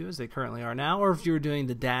 32 as they currently are now. Or if you were doing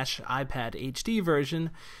the Dash iPad HD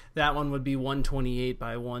version, that one would be 128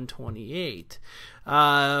 by 128.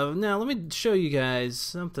 Now, let me show you guys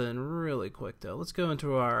something really quick, though. Let's go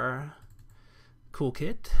into our Cool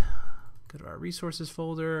Kit, go to our Resources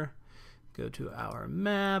folder, go to our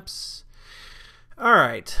Maps. All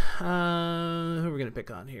right, who are we going to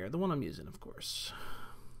pick on here? The one I'm using, of course.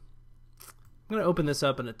 I'm going to open this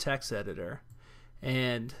up in a text editor,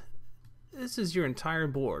 and this is your entire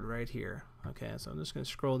board right here. Okay, so I'm just going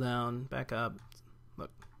to scroll down, back up.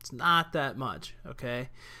 Look, it's not that much, okay?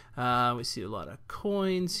 We see a lot of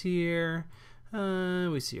coins here.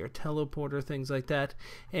 We see our teleporter, things like that.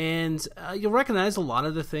 And you'll recognize a lot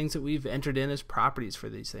of the things that we've entered in as properties for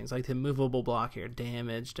these things, like the movable block here,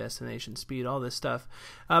 damage, destination, speed, all this stuff.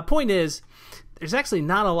 Point is, there's actually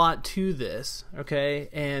not a lot to this, okay?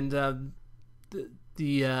 And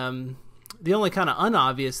the only kind of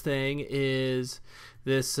unobvious thing is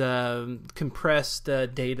this compressed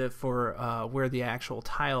data for where the actual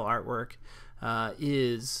tile artwork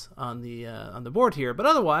is on the board here, but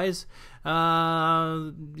otherwise,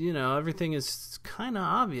 you know, everything is kind of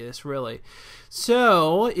obvious, really.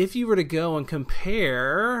 So if you were to go and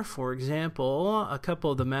compare, for example, a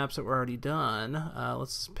couple of the maps that were already done,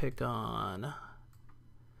 let's pick on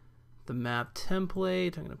the map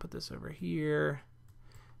template. I'm going to put this over here,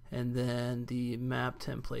 and then the map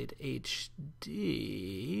template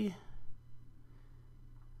HD.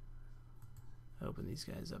 Open these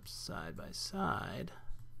guys up side by side.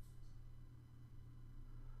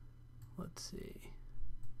 Let's see.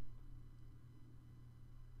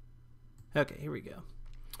 Okay, here we go.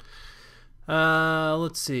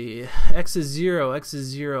 Let's see. X is 0,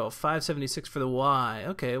 576 for the Y.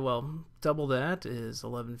 Okay, well, double that is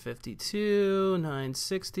 1152,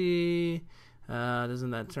 960. Doesn't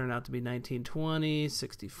that turn out to be 1920,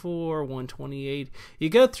 64, 128? You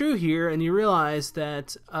go through here and you realize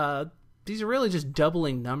that these are really just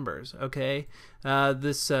doubling numbers, okay?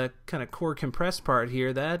 This kind of core compressed part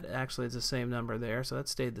here, that actually is the same number there, so that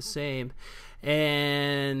stayed the same.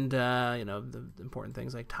 And, you know, the important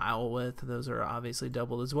things like tile width, those are obviously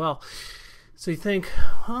doubled as well. So you think,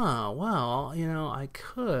 oh, well, you know, I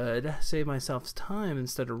could save myself time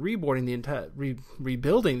instead of rebuilding the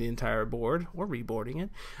entire board, or reboarding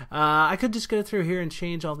it. I could just go through here and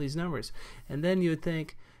change all these numbers. And then you would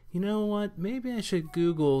think, you know what, maybe I should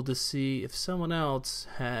Google to see if someone else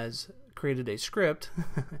has created a script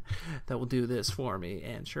that will do this for me,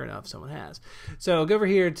 and sure enough, someone has. So go over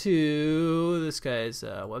here to this guy's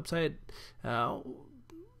website,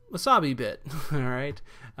 Wasabi Bit. All right,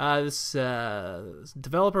 this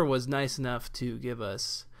developer was nice enough to give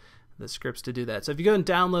us the scripts to do that. So if you go and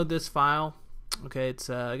download this file, okay, it's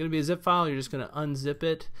going to be a zip file. You're just going to unzip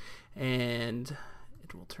it, and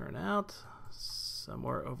it will turn out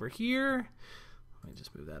somewhere over here. Let me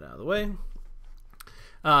just move that out of the way.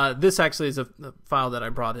 This actually is a file that I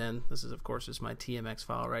brought in. This is, of course, just my TMX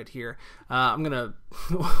file right here. I'm gonna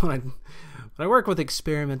when I work with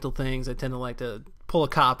experimental things, I tend to like to pull a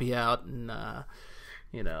copy out and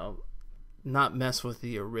you know, not mess with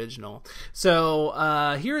the original. So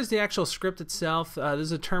here is the actual script itself. This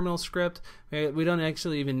is a terminal script. We don't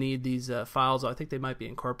actually even need these files. I think they might be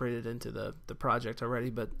incorporated into the project already,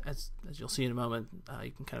 but as you'll see in a moment,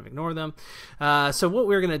 you can kind of ignore them. So what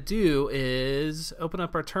we're going to do is open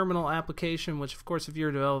up our terminal application, which of course if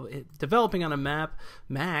you're developing on a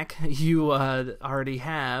Mac, you already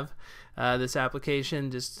have this application.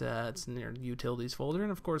 Just it's in your utilities folder,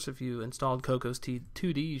 and of course if you installed Cocos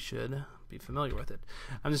 2D, you should be familiar with it.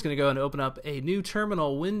 I'm just going to go and open up a new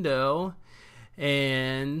terminal window,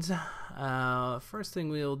 and first thing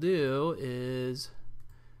we'll do is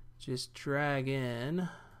just drag in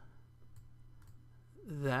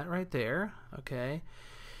that right there, okay?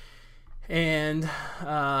 And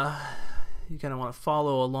you kind of want to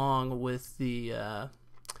follow along with the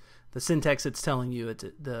syntax it's telling you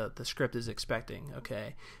the script is expecting,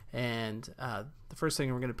 okay? And the first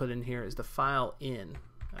thing we're going to put in here is the file in.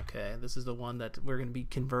 Okay, this is the one that we're going to be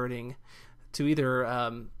converting to either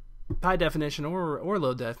high definition or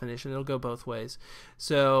low definition. It'll go both ways.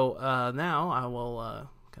 So now I will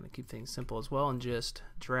kind of keep things simple as well and just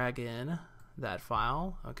drag in that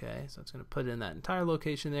file. Okay, so it's going to put in that entire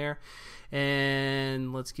location there,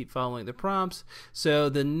 and let's keep following the prompts. So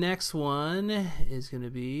the next one is going to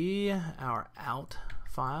be our out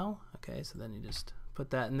file. Okay, so then you just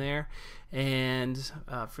put that in there, and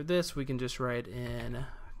for this we can just write in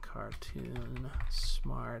cartoon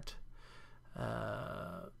smart.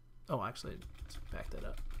 Oh, actually, let's back that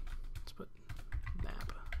up. Let's put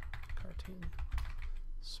map cartoon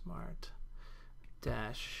smart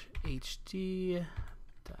dash hd.tmx,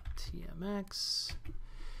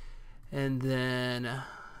 and then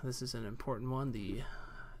this is an important one, the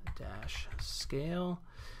dash scale.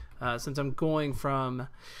 Since I'm going from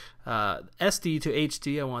SD to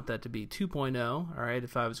HD, I want that to be 2.0. All right,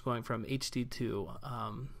 if I was going from HD to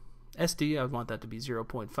SD, I would want that to be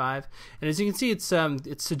 0.5. And as you can see,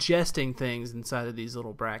 it's suggesting things inside of these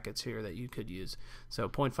little brackets here that you could use. So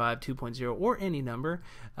 0.5, 2.0, or any number.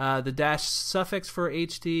 The dash suffix for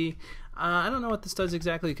HD, I don't know what this does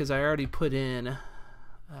exactly because I already put in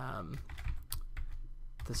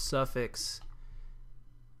the suffix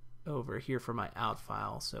over here for my out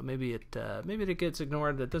file, so maybe it gets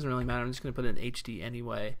ignored. That doesn't really matter. I'm just going to put in HD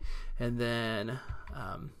anyway, and then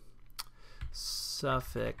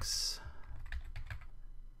suffix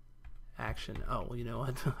action. Oh, well, you know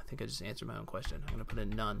what? I think I just answered my own question. I'm going to put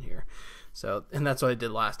in none here. So, and that's what I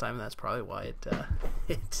did last time, and that's probably why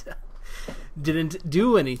it didn't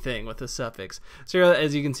do anything with the suffix. So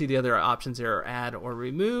as you can see, the other options here are add or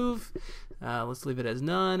remove. Let's leave it as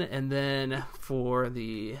none, and then for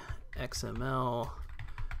the XML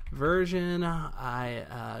version,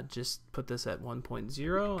 I just put this at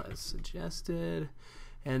 1.0 as suggested,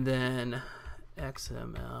 and then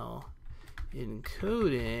XML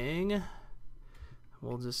encoding,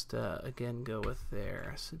 we'll just again go with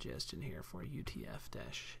their suggestion here for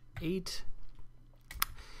UTF-8.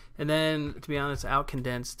 And then, to be honest, out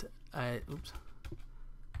condensed, I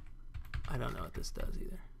don't know what this does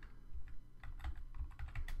either.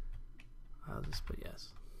 I'll just put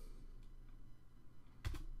yes.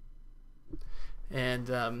 And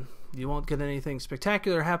you won't get anything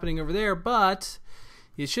spectacular happening over there, but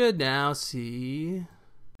you should now see...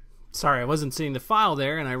 Sorry, I wasn't seeing the file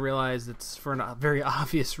there, and I realized it's for a very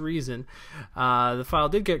obvious reason. The file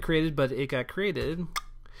did get created, but it got created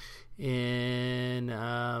in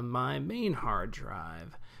my main hard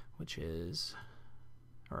drive, which is,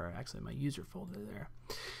 or actually my user folder there.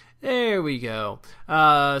 There we go.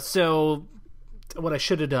 So what I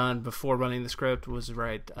should have done before running the script was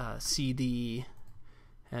write CD,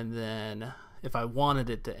 and then if I wanted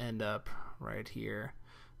it to end up right here,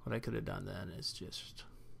 what I could have done then is just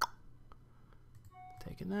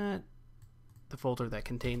taken that, the folder that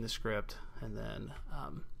contained the script, and then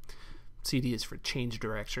CD is for change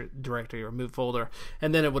directory or move folder,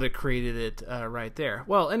 and then it would have created it right there.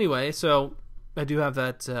 Well, anyway, so I do have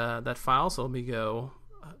that file, so let me go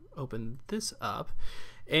open this up.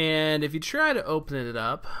 And if you try to open it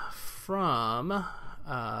up from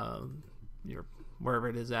your wherever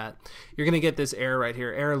it is at, you're going to get this error right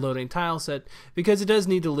here, error loading tile set, because it does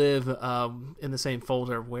need to live in the same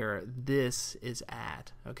folder where this is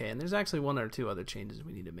at. Okay, and there's actually one or two other changes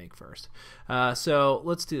we need to make first. So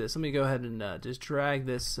let's do this. Let me go ahead and just drag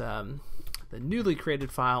this the newly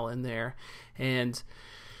created file in there, and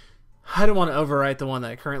I don't want to overwrite the one that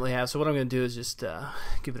I currently have, so what I'm going to do is just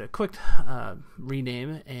give it a quick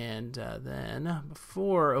rename, and then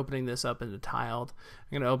before opening this up into tiled, I'm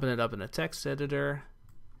going to open it up in a text editor.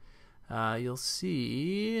 You'll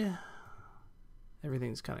see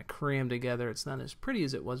everything's kind of crammed together. It's not as pretty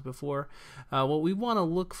as it was before. What we want to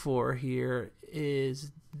look for here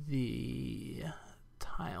is the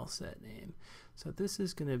tile set name. So this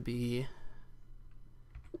is going to be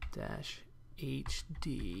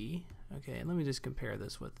 -HD. Okay, and let me just compare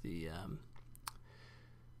this with the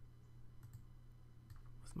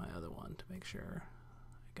with my other one to make sure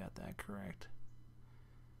I got that correct.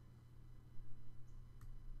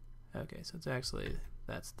 Okay, so it's actually,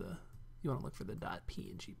 that's the, you want to look for the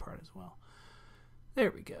 .png part as well.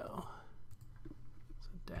 There we go. So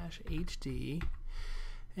 -HD.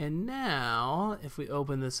 And now if we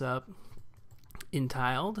open this up in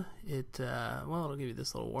tiled, it well, it'll give you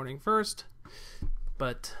this little warning first,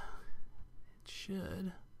 but it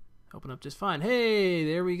should open up just fine. Hey,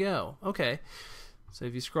 there we go. Okay, so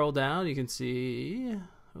if you scroll down, you can see,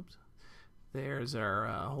 oops, there's our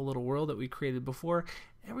whole little world that we created before.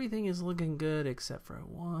 Everything is looking good except for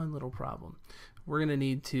one little problem. We're gonna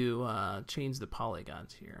need to change the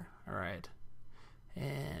polygons here. All right,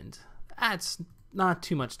 and that's not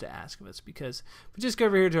too much to ask of us, because if we just go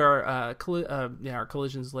over here to our our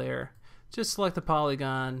collisions layer, just select the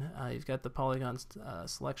polygon. You've got the polygon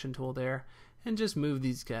selection tool there, and just move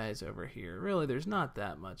these guys over here. Really, there's not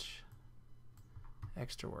that much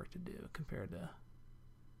extra work to do compared to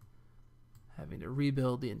having to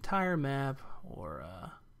rebuild the entire map, or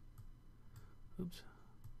oops,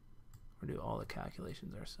 or do all the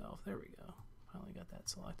calculations ourselves. There we go. Finally got that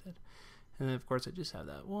selected. And then of course I just have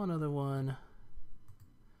that one other one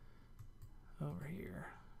over here.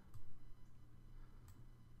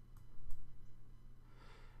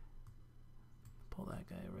 Pull that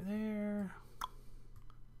guy over there.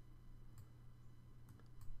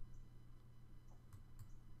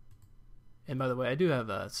 And by the way, I do have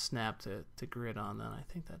a snap to grid on that. I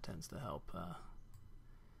think that tends to help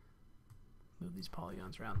move these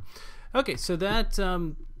polygons around. Okay, so that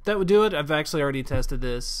that would do it. I've actually already tested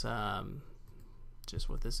this just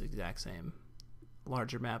with this exact same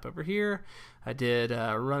larger map over here. I did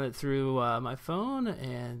run it through my phone,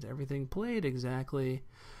 and everything played exactly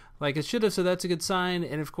like it should have, so that's a good sign.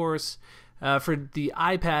 And of course, for the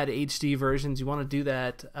iPad HD versions, you want to do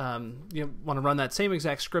that. You want to run that same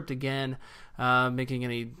exact script again, making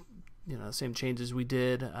any same changes we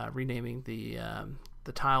did, renaming the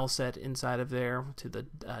tile set inside of there to the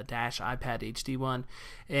dash iPad HD one.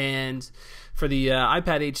 And for the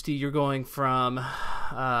iPad HD, you're going from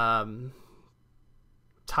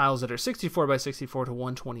tiles that are 64 by 64 to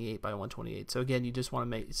 128 by 128. So again, you just want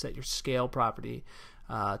to set your scale property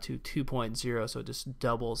to 2.0, so it just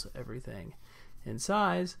doubles everything in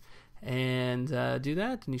size, and do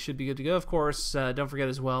that, and you should be good to go. Of course, don't forget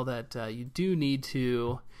as well that you do need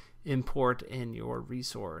to import in your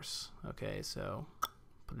resource. Okay, so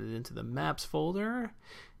put it into the maps folder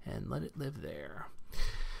and let it live there.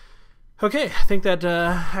 Okay, I think that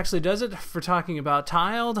actually does it for talking about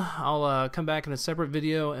tiled. I'll come back in a separate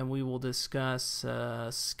video and we will discuss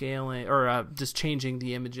scaling, or just changing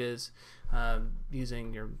the images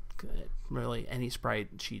using your really any sprite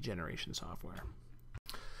sheet generation software.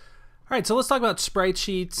 All right, so let's talk about Sprite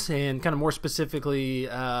Sheets, and kind of more specifically,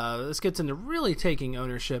 this gets into really taking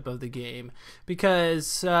ownership of the game,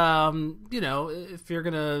 because if you're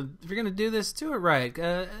gonna do this, do it right.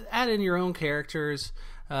 Add in your own characters,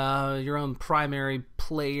 your own primary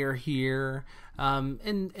player here,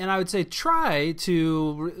 and I would say try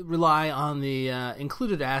to rely on the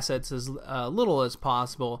included assets as little as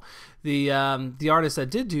possible. The artist that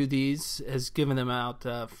did do these has given them out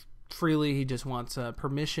freely. He just wants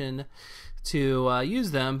permission to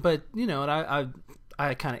use them, but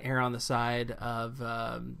I kind of err on the side of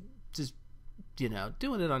just doing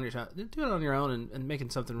it on your own and making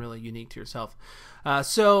something really unique to yourself.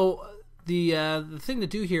 So the thing to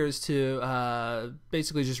do here is to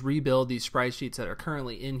basically just rebuild these sprite sheets that are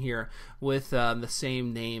currently in here with the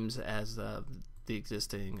same names as the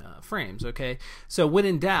existing frames. Okay, so when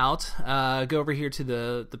in doubt, go over here to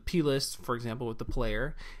the plist, for example, with the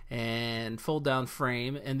player, and fold down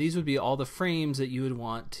frame, and these would be all the frames that you would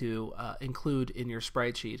want to include in your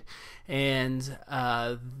sprite sheet. And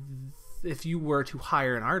if you were to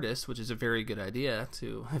hire an artist, which is a very good idea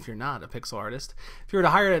to, if you're not a pixel artist, if you were to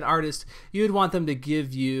hire an artist, you would want them to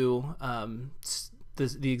give you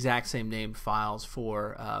the exact same name files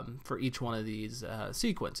for each one of these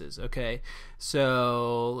sequences. Okay,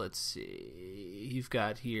 so let's see, you've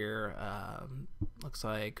got here looks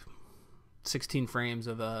like 16 frames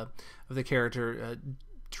of the character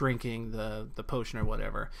drinking the potion or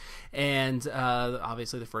whatever, and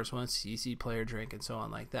obviously the first one is CC player drink, and so on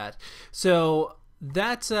like that. So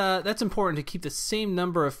that's important to keep the same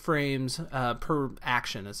number of frames per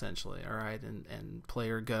action, essentially. All right, and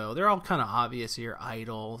player go. They're all kind of obvious here: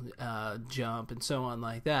 idle, jump, and so on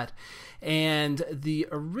like that. And the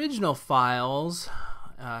original files,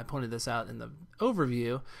 I pointed this out in the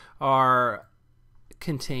overview, are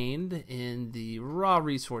contained in the raw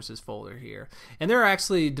resources folder here, and they're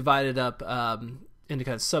actually divided up into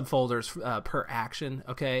kind of subfolders per action.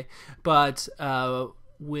 Okay, but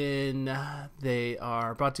when they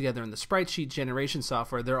are brought together in the sprite sheet generation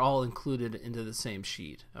software, they're all included into the same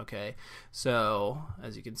sheet. Okay, so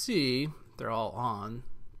as you can see, they're all on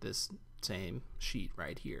this same sheet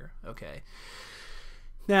right here. Okay,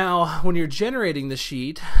 now when you're generating the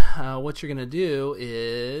sheet, what you're going to do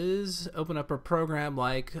is open up a program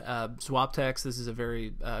like SwapText. This is a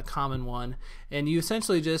very common one, and you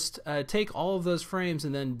essentially just take all of those frames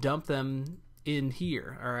and then dump them in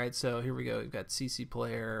here. All right, so here we go. We've got CC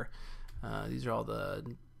player. These are all the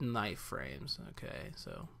knife frames. Okay,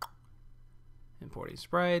 so importing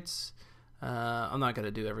sprites. I'm not going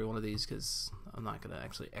to do every one of these because I'm not going to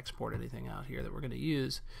actually export anything out here that we're going to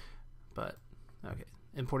use. But okay,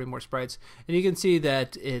 importing more sprites, and you can see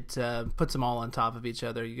that it puts them all on top of each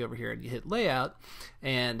other. You go over here and you hit layout,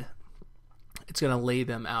 and it's going to lay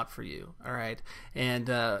them out for you. All right, and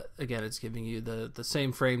again, it's giving you the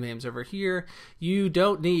same frame names over here. You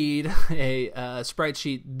don't need a sprite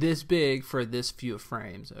sheet this big for this few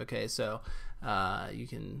frames. Okay, so you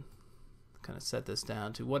can kind of set this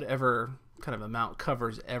down to whatever kind of amount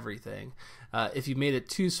covers everything. If you made it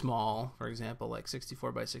too small, for example, like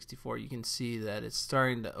 64 by 64, you can see that it's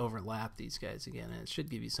starting to overlap these guys again, and it should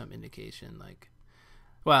give you some indication, like,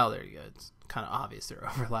 well, there you go. It's kind of obvious they're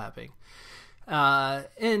overlapping.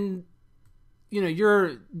 And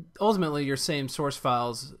your ultimately your same source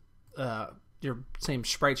files, your same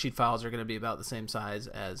sprite sheet files are going to be about the same size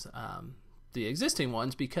as the existing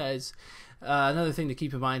ones, because another thing to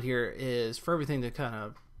keep in mind here is for everything to kind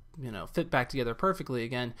of fit back together perfectly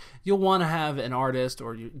again, you'll want to have an artist,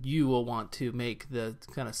 or you will want to make the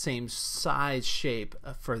kind of same size shape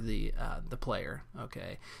for the player.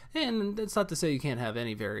 Okay, and it's not to say you can't have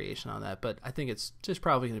any variation on that, but I think it's just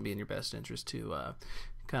probably going to be in your best interest to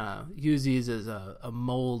kind of use these as a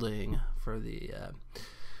molding for the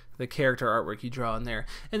character artwork you draw in there.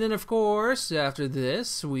 And then of course after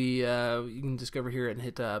this you can just go over here and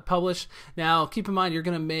hit publish. Now keep in mind you're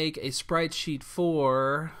going to make a sprite sheet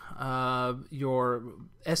for your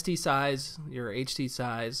SD size, your HD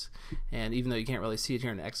size, and even though you can't really see it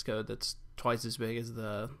here in Xcode, that's twice as big as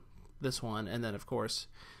this one. And then of course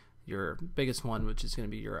your biggest one, which is going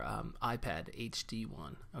to be your iPad HD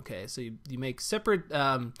one. Okay, so you make separate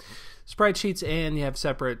sprite sheets, and you have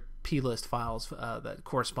separate plist files that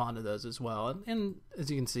correspond to those as well. And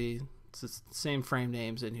as you can see, it's the same frame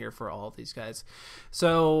names in here for all of these guys.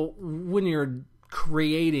 So when you're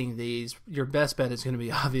creating these, your best bet is going to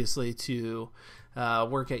be obviously to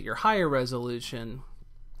work at your higher resolution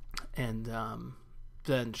and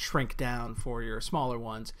then shrink down for your smaller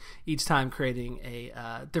ones, each time creating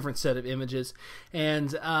a different set of images.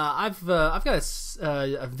 And I've got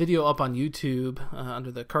a video up on YouTube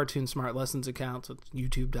under the Cartoon Smart Lessons account. So it's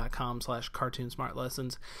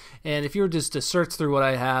youtube.com/cartoonsmartlessons. And if you were just to search through what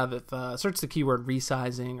I have, search the keyword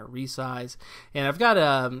resizing or resize, and I've got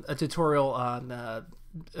a tutorial on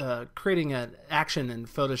creating an action in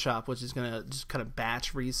Photoshop, which is going to just kind of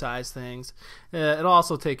batch resize things. It'll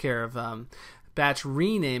also take care of batch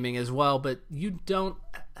renaming as well, but you don't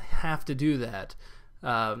have to do that.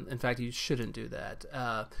 In fact, you shouldn't do that.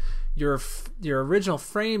 Your original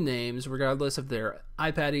frame names, regardless if they're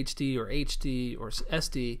iPad HD or HD or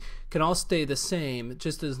SD, can all stay the same,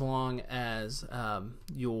 just as long as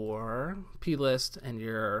your plist and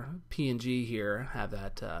your PNG here have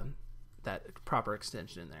that proper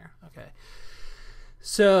extension in there. Okay.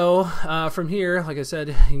 So from here, like I said,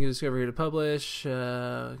 you can just go over here to publish,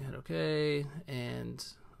 hit OK, and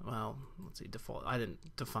well, let's see, default. I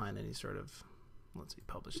didn't define any sort of, let's see,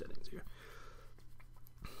 publish settings here.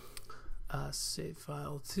 Save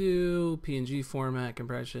file to PNG format,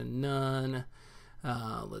 compression none.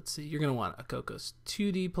 Let's see, you're gonna want a Cocos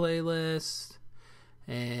 2D playlist,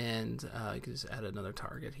 and you can just add another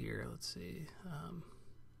target here. Let's see.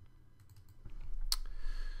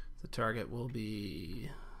 The target will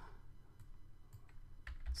be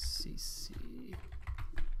CC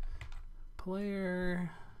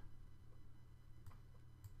player.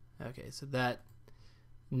 Okay, so that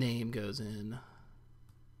name goes in.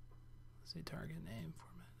 Let's see, target name,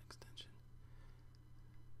 format, extension.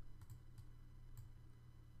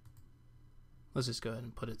 Let's just go ahead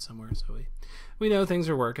and put it somewhere so we know things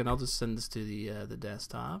are working. I'll just send this to the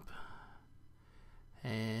desktop.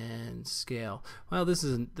 And scale. Well, this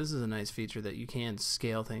is a nice feature that you can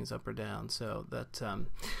scale things up or down, so that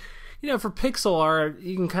for pixel art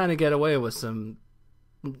you can kind of get away with some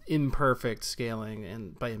imperfect scaling.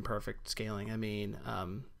 And by imperfect scaling I mean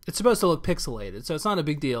it's supposed to look pixelated, so it's not a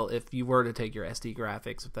big deal if you were to take your SD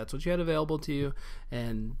graphics, if that's what you had available to you,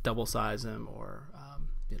 and double size them or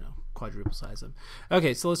quadruple size them.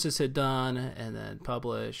 Okay, so let's just hit done and then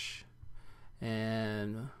publish.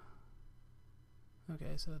 And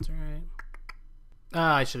okay, so that's all right.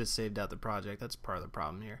 I should have saved out the project. That's part of the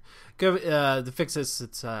problem here. Go to fix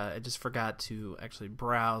this. I just forgot to actually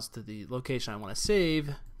browse to the location I want to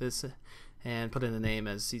save this and put in a name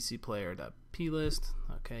as ccplayer.plist.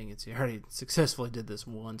 Okay, you can see I already successfully did this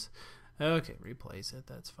once. Okay, replace it.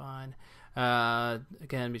 That's fine.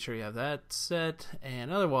 Again, be sure you have that set,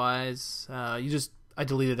 and otherwise, I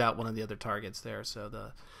deleted out one of the other targets there, so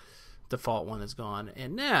the default one is gone.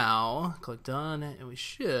 And now click done, and we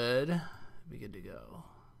should be good to go.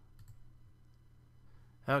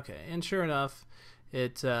 Okay, and sure enough,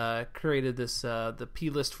 it created this the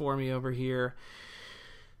plist for me over here.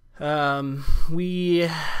 Let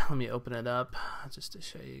me open it up just to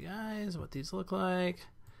show you guys what these look like.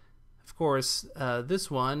 Of course,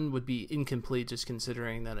 this one would be incomplete, just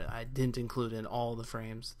considering that I didn't include in all the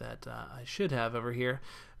frames that I should have over here.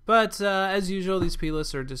 But as usual, these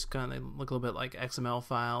plists are just kind of look a little bit like XML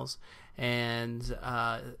files, and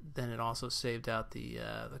then it also saved out the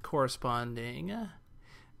corresponding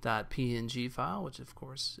 .png file, which of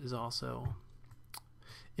course is also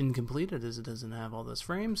incomplete as it doesn't have all those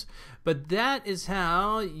frames. But that is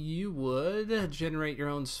how you would generate your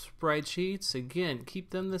own sprite sheets. Again,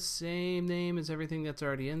 keep them the same name as everything that's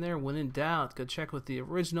already in there. When in doubt, go check with the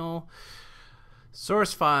original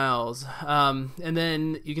Source files, and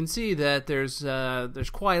then you can see that there's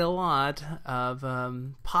quite a lot of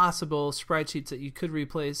possible sprite sheets that you could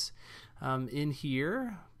replace in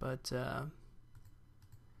here, but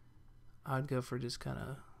I'd go for just kind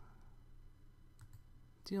of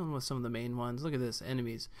dealing with some of the main ones. Look at this,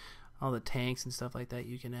 enemies, all the tanks and stuff like that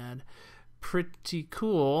you can add. Pretty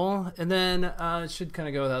cool. And then it should kind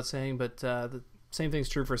of go without saying, but the same thing's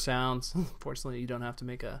true for sounds. Fortunately, you don't have to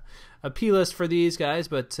make a plist for these guys,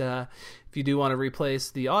 but if you do want to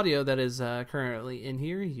replace the audio that is currently in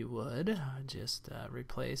here, you would just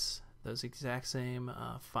replace those exact same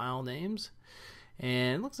file names.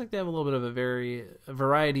 And it looks like they have a little bit of a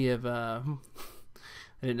variety of I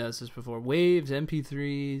didn't notice this before, waves,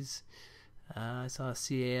 MP3s. I saw a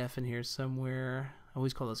CAF in here somewhere. I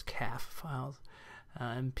always call those CAF files.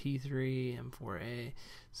 MP3, M4A.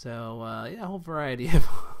 So yeah, a whole variety of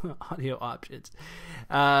audio options.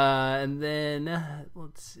 And then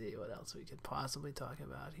let's see what else we could possibly talk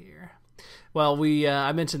about here. Well,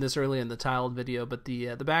 I mentioned this earlier in the tiled video, but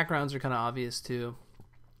the backgrounds are kind of obvious too.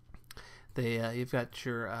 You've got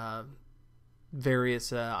your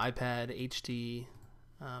various iPad, HD.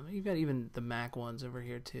 You've got even the Mac ones over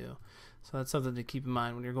here too. So that's something to keep in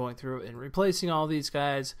mind when you're going through and replacing all these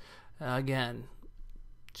guys. Again,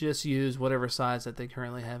 just use whatever size that they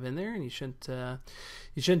currently have in there, and you shouldn't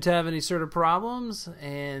have any sort of problems.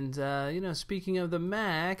 And speaking of the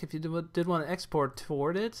Mac, if you did want to export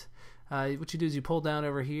toward it, what you do is you pull down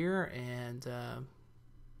over here and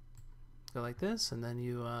go like this, and then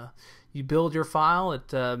you build your file.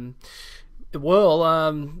 It will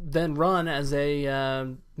then run as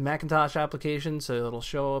a Macintosh application, so it'll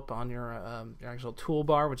show up on your actual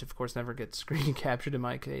toolbar, which of course never gets screen captured in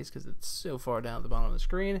my case because it's so far down at the bottom of the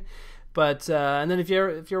screen. But and then if you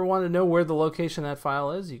ever want to know where the location of that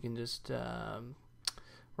file is, you can just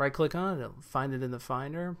right-click on it, it'll find it in the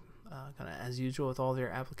Finder, kind of as usual with all their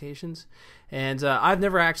applications. And I've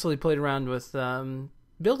never actually played around with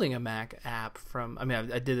building a Mac app from. I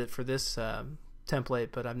mean, I did it for this template,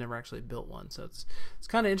 but I've never actually built one, so it's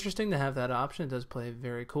kind of interesting to have that option. It does play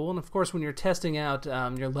very cool. And of course, when you're testing out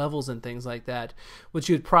your levels and things like that, what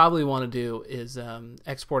you'd probably want to do is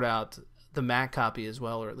export out the Mac copy as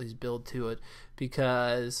well, or at least build to it,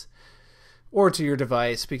 or to your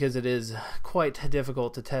device, because it is quite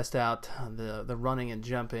difficult to test out the running and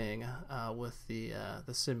jumping with the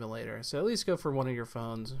simulator. So at least go for one of your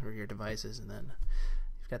phones or your devices, and then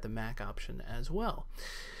you've got the Mac option as well.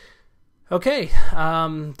 Okay,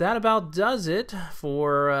 that about does it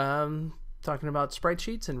for talking about sprite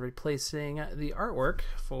sheets and replacing the artwork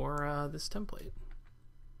for this template.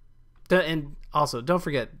 And also, don't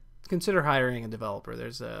forget, consider hiring a developer.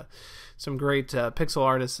 There's some great pixel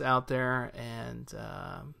artists out there, and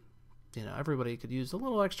everybody could use a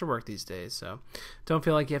little extra work these days. So don't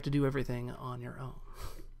feel like you have to do everything on your own.